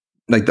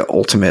like the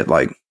ultimate,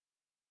 like,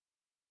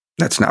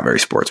 that's not very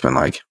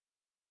sportsmanlike.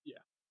 Yeah.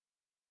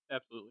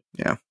 Absolutely.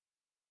 Yeah.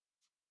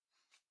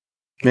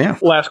 Yeah.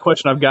 Last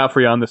question I've got for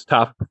you on this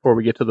topic before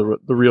we get to the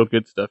real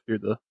good stuff here,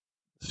 the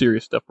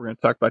serious stuff we're going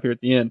to talk about here at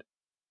the end.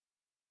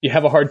 You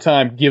have a hard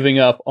time giving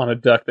up on a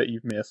duck that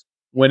you've missed.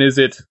 When is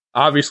it?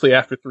 Obviously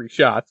after 3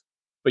 shots,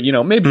 but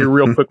maybe you're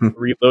real quick with the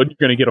reload. You're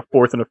going to get a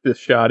 4th and a 5th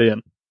shot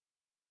in.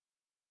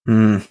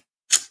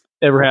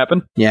 Ever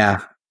happen?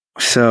 Yeah.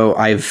 So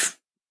I've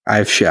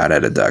shot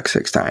at a duck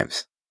 6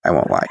 times. I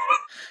won't lie.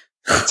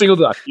 Single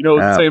duck.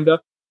 The same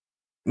duck?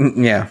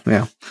 Yeah.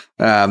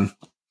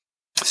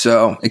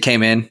 So it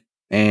came in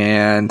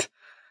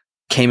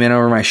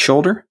over my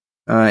shoulder,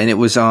 and it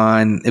was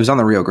on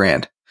the Rio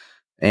Grande.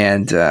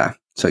 And,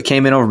 so it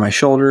came in over my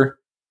shoulder,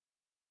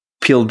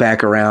 peeled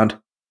back around,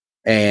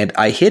 and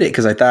I hit it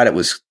because I thought it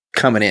was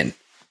coming in.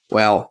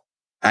 Well,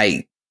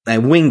 I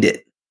winged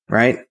it,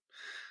 right?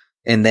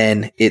 And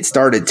then it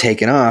started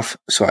taking off.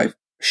 So I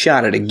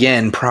shot it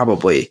again,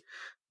 probably.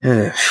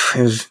 It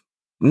was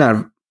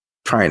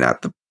probably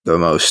not the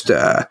most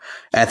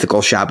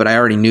ethical shot, but I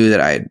already knew that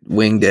I had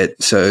winged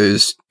it, so it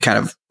was kind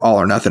of all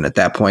or nothing at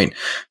that point.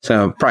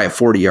 So probably a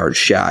 40-yard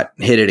shot,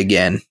 hit it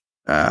again,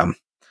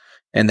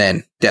 and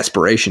then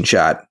desperation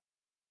shot,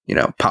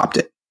 popped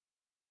it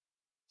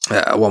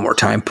one more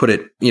time, put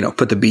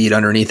the bead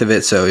underneath of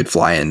it so it'd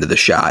fly into the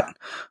shot,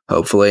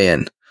 hopefully,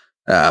 and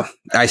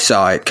I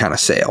saw it kind of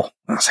sail.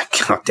 I was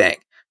like, oh, dang,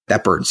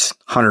 that bird's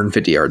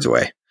 150 yards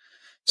away.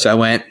 So I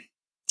went,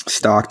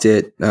 stalked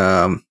it,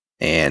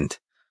 and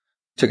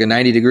took a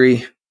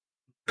 90-degree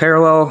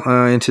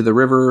parallel into the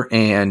river,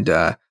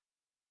 and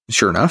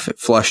sure enough, it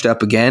flushed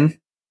up again.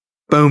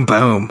 Boom,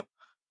 boom.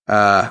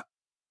 And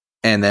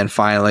then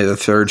finally, the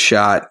 3rd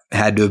shot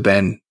had to have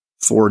been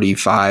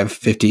 45,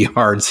 50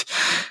 yards,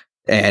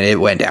 and it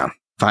went down.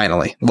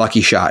 Finally,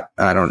 lucky shot.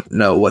 I don't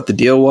know what the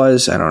deal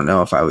was. I don't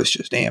know if I was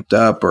just amped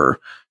up or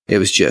it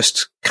was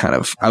just kind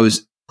of, I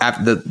was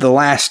after the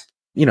last,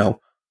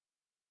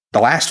 the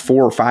last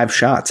 4 or 5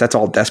 shots, that's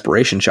all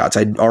desperation shots.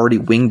 I'd already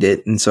winged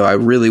it. And so I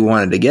really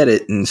wanted to get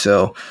it. And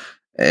so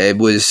it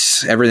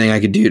was everything I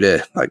could do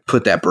to like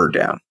put that bird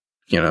down,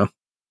 And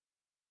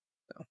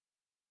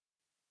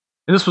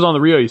this was on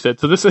the Rio, you said.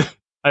 So this is,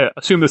 I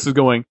assume this is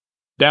going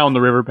down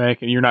the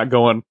riverbank and you're not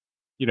going,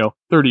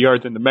 30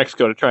 yards into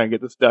Mexico to try and get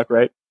this duck,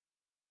 right?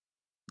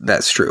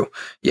 That's true.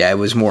 Yeah, it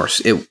was more,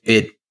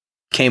 it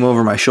came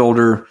over my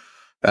shoulder,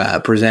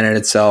 presented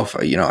itself,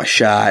 a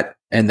shot,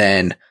 and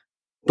then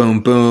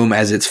boom, boom,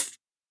 as it's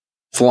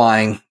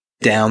flying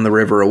down the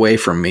river away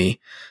from me,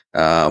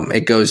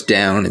 it goes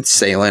down, it's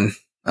sailing.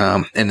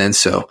 And then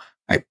so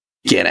I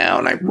get out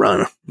and I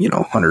run,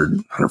 100,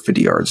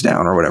 150 yards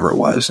down or whatever it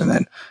was, and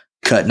then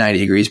cut 90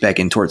 degrees back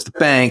in towards the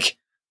bank.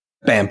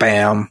 Bam,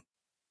 bam,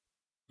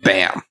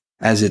 bam.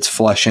 as it's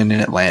flushing,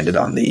 and it landed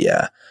on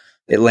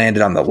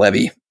the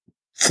levee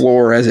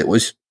floor as it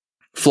was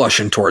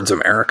flushing towards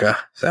America.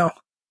 So,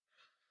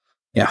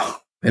 yeah,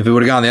 if it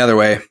would have gone the other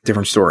way,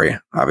 different story,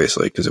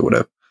 obviously, because it would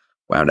have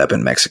wound up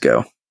in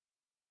Mexico.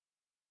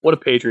 What a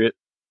patriot!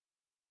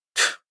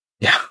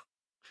 Yeah,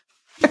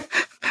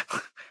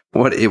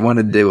 what it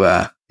wanted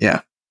to,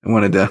 it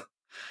wanted to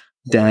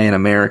die in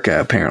America,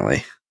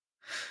 apparently.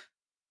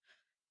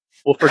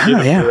 We'll forgive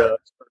him for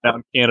starting out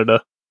in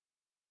Canada.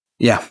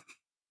 Yeah.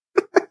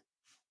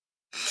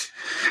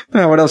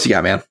 What else you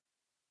got, man?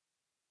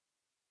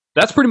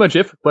 That's pretty much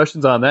it for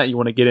questions on that. You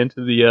want to get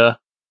into the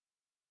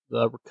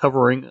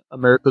Recovering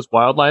America's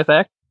Wildlife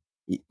Act?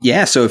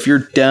 Yeah, so if you're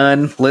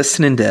done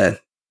listening to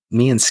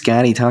me and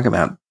Scotty talk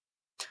about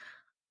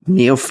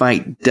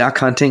neophyte duck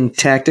hunting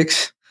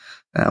tactics,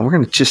 we're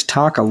going to just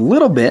talk a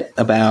little bit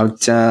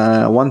about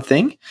one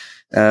thing,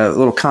 a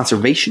little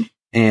conservation.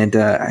 And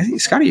I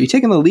think, Scotty, are you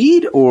taking the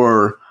lead,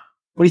 or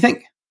what do you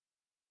think?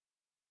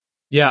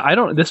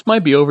 Yeah, this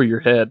might be over your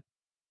head.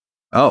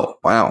 Oh,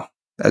 wow.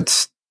 That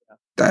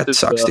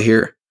sucks to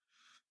hear.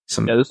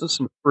 This is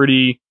some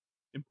pretty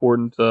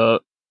important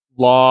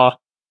law,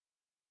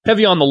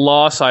 heavy on the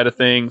law side of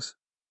things.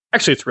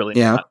 Actually, it's really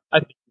not.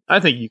 I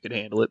think you could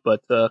handle it,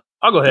 but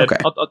I'll go ahead. Okay.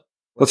 I'll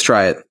Let's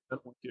try it. I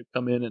don't want you to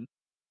come in and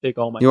take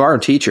all my... You are a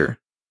teacher,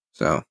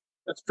 so...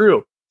 That's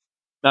true.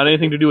 Not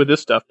anything to do with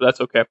this stuff, but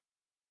that's okay.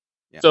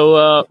 Yeah.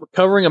 So,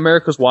 Recovering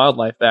America's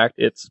Wildlife Act,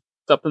 it's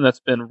something that's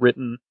been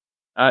written,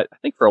 I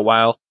think, for a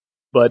while,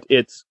 but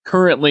it's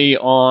currently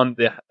on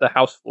the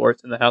House floor.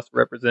 It's in the House of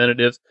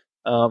Representatives.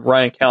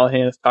 Ryan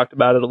Callahan has talked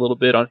about it a little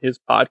bit on his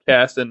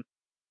podcast, and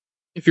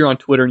if you're on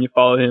Twitter and you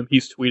follow him,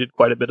 he's tweeted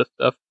quite a bit of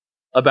stuff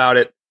about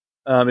it.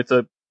 It's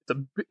a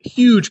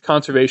huge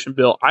conservation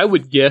bill. I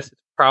would guess it's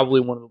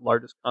probably one of the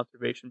largest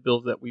conservation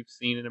bills that we've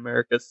seen in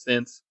America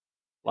since,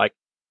 like,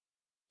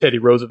 Teddy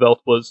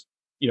Roosevelt was,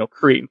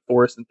 creating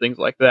forests and things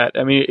like that.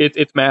 I mean,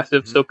 it's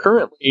massive. Mm-hmm. So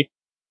currently,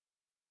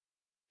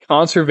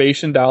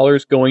 conservation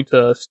dollars going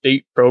to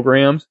state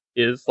programs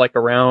is like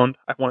around,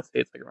 I want to say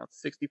it's like around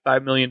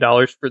 $65 million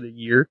for the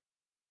year.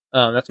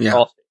 That's for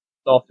all states.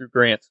 It's all through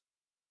grants.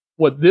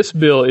 What this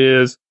bill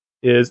is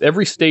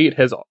every state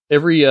has,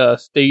 every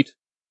state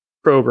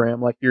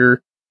program, like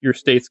your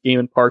state's game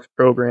and parks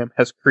program,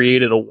 has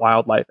created a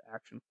wildlife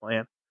action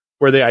plan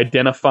where they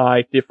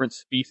identify different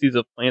species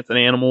of plants and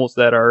animals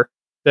that are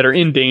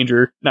in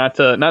danger, not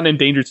an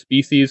endangered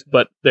species,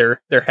 but they're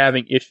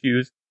having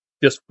issues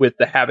just with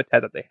the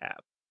habitat that they have.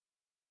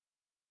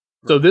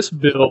 So this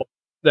bill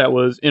that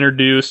was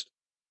introduced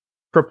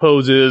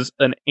proposes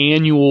an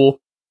annual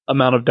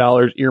amount of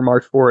dollars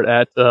earmarked for it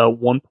at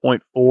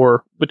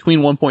between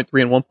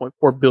 1.3 and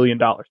 1.4 billion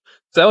dollars.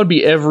 So that would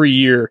be every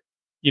year,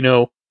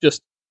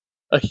 just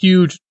a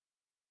huge,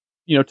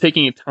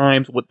 taking at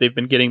times what they've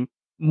been getting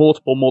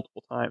multiple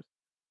times.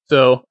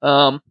 So,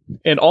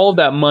 and all of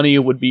that money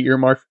would be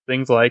earmarked for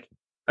things like,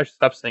 I should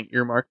stop saying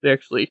earmarked. They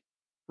actually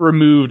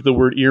removed the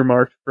word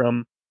earmarked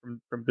from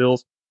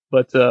bills,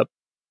 but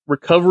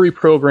recovery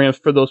programs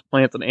for those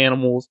plants and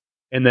animals,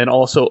 and then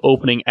also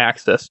opening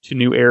access to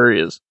new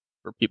areas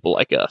for people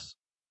like us.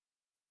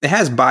 It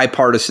has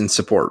bipartisan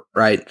support,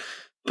 right?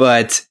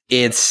 But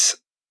there's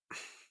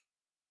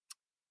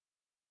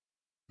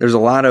a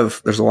lot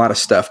of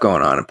stuff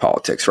going on in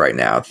politics right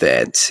now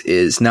that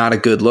is not a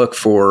good look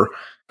for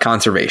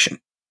conservation,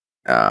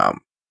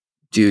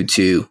 due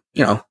to,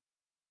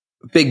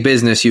 big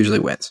business usually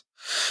wins.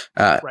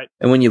 Right.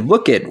 And when you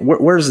look at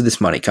where does this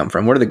money come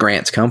from? Where do the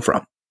grants come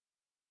from?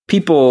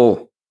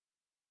 People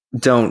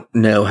don't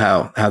know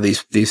how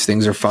these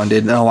things are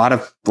funded. And a lot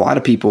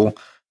of people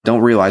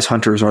don't realize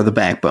hunters are the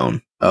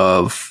backbone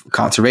of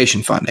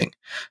conservation funding,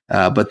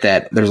 but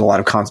that there's a lot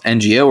of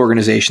NGO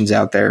organizations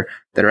out there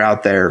that are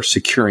out there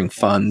securing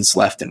funds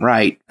left and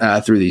right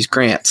through these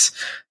grants.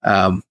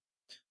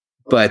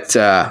 But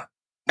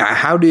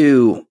how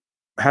do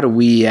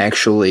we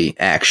actually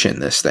action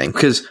this thing?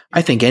 Because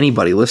I think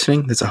anybody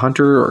listening that's a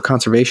hunter or a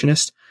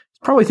conservationist is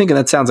probably thinking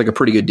that sounds like a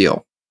pretty good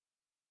deal.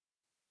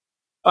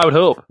 I would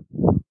hope.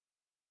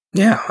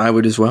 Yeah, I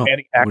would as well.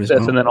 Adding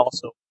access and then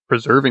also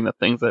preserving the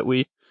things that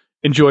we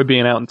enjoy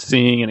being out and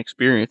seeing and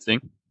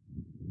experiencing.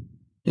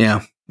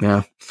 Yeah.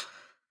 Well,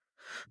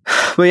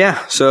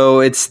 yeah.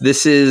 So it's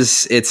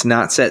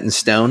not set in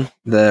stone,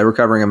 the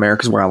Recovering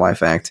America's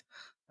Wildlife Act.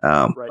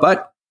 Right.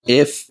 But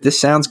if this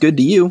sounds good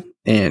to you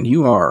and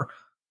you are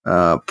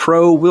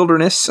pro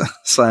wilderness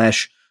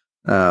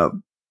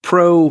 /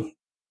 pro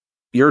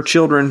your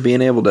children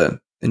being able to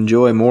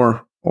enjoy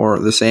more or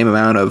the same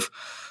amount of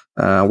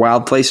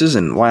wild places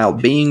and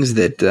wild beings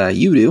that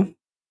you do,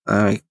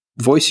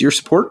 voice your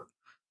support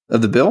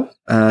of the bill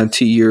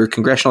to your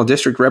congressional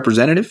district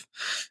representative.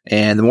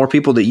 And the more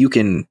people that you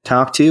can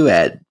talk to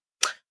at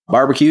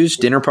barbecues,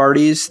 dinner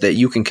parties that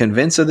you can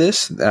convince of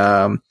this,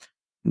 tell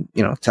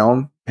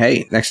them,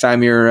 hey, next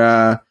time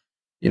you're,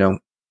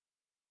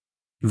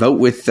 vote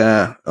with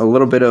a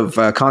little bit of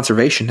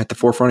conservation at the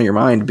forefront of your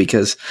mind,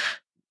 because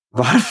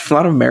a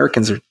lot of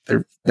Americans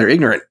they're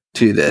ignorant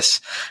to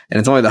this, and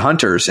it's only the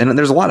hunters. And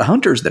there's a lot of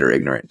hunters that are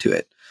ignorant to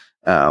it.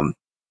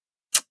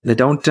 They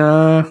don't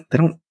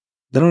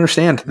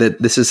understand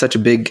that this is such a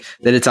big,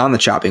 that it's on the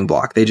chopping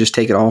block. They just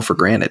take it all for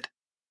granted.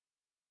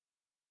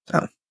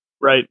 So.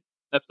 Right.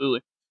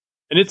 Absolutely.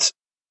 And it's,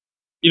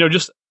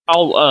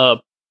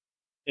 I'll,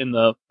 in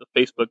the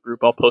Facebook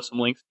group, I'll post some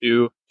links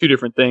to 2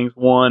 different things.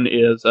 One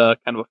is kind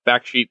of a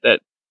fact sheet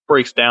that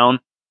breaks down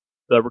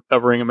the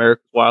Recovering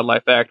America's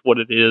Wildlife Act, what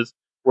it is,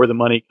 where the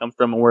money comes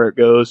from and where it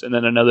goes. And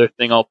then another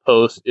thing I'll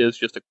post is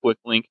just a quick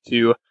link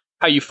to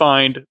how you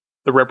find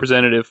the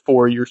representative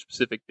for your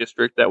specific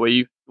district. That way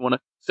you want to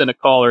send a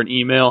call or an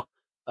email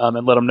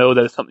and let them know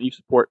that it's something you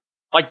support.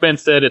 Like Ben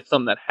said, it's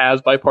something that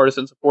has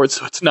bipartisan support,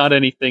 so it's not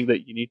anything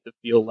that you need to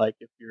feel like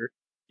if you're,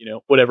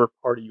 whatever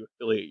party you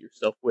affiliate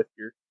yourself with,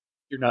 you're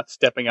not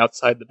stepping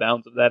outside the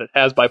bounds of that. It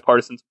has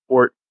bipartisan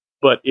support,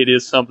 but it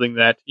is something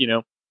that,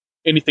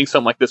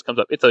 something like this comes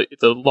up.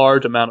 It's a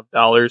large amount of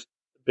dollars,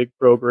 a big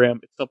program.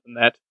 It's something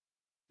that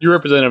your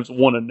representatives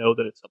want to know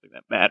that it's something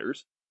that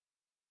matters.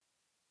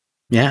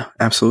 Yeah,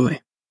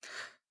 absolutely.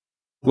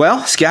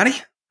 Well, Scotty,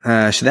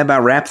 should that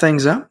about wrap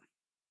things up?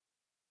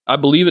 I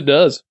believe it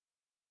does.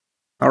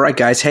 All right,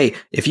 guys. Hey,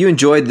 if you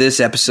enjoyed this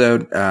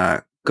episode,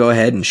 go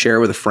ahead and share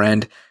it with a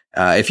friend.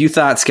 If you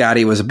thought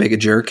Scotty was a big a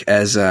jerk,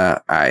 as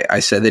I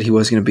said that he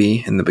was going to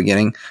be in the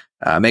beginning,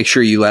 make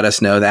sure you let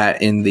us know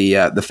that in the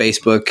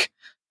Facebook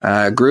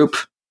group.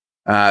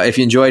 If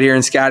you enjoyed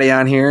hearing Scotty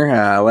on here,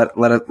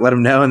 let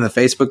him know in the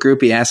Facebook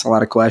group. He asks a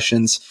lot of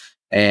questions,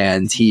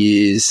 and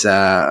he's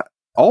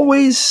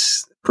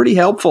always pretty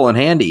helpful and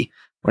handy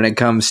when it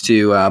comes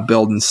to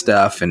building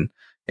stuff. And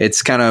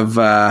it's kind of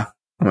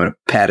I'm going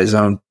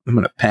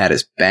to pat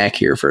his back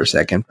here for a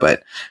second,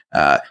 but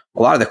a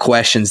lot of the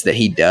questions that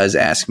he does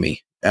ask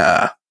me,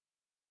 I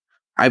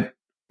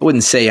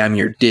wouldn't say I'm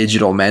your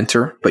digital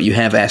mentor, but you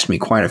have asked me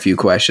quite a few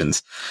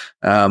questions.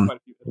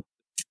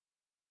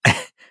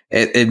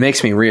 It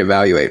makes me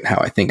reevaluate how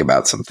I think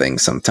about some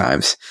things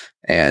sometimes.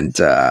 And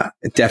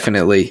it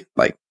definitely,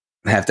 like,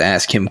 I have to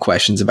ask him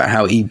questions about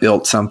how he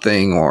built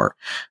something or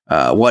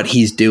what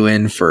he's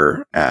doing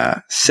for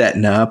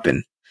setting up,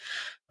 and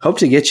hope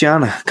to get you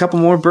on a couple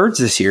more birds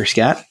this year,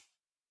 Scott.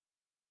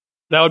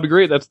 That would be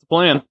great. That's the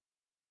plan.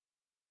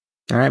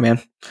 All right,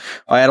 man.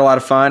 Well, I had a lot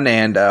of fun,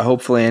 and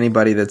hopefully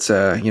anybody that's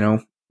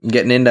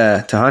getting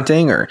into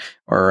hunting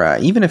or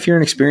even if you're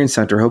an experienced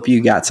hunter, hope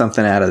you got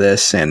something out of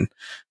this. And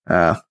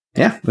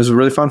it was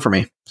really fun for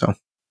me. So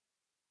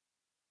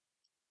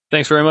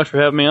thanks very much for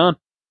having me on.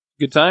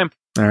 Good time.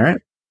 All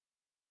right,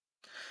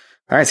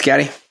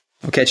 Scotty.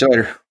 We'll catch you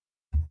later.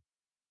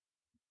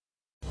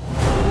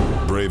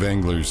 Brave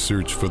anglers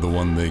search for the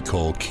one they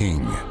call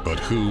king, but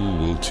who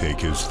will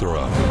take his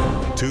throne?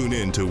 Tune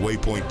in to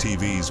Waypoint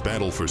TV's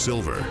Battle for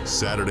Silver,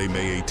 Saturday,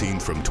 May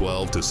 18th from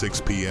 12 to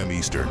 6 p.m.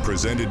 Eastern,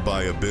 presented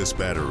by Abyss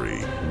Battery.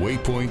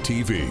 Waypoint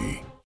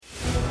TV.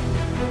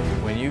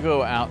 When you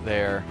go out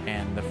there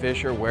and the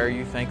fish are where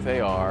you think they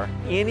are,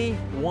 any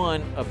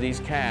one of these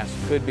casts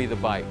could be the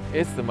bite.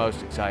 It's the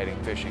most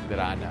exciting fishing that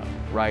I know,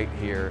 right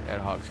here at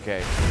Hawks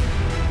Cave.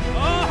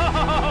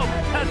 Oh,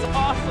 that's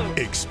awesome!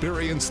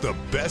 Experience the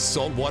best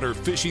saltwater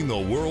fishing the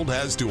world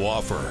has to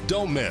offer.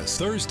 Don't miss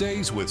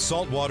Thursdays with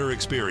Saltwater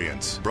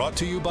Experience, brought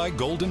to you by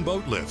Golden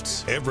Boat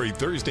Lifts, every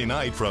Thursday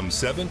night from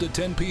 7 to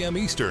 10 p.m.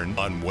 Eastern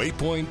on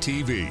Waypoint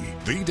TV,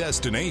 the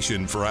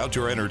destination for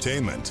outdoor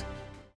entertainment.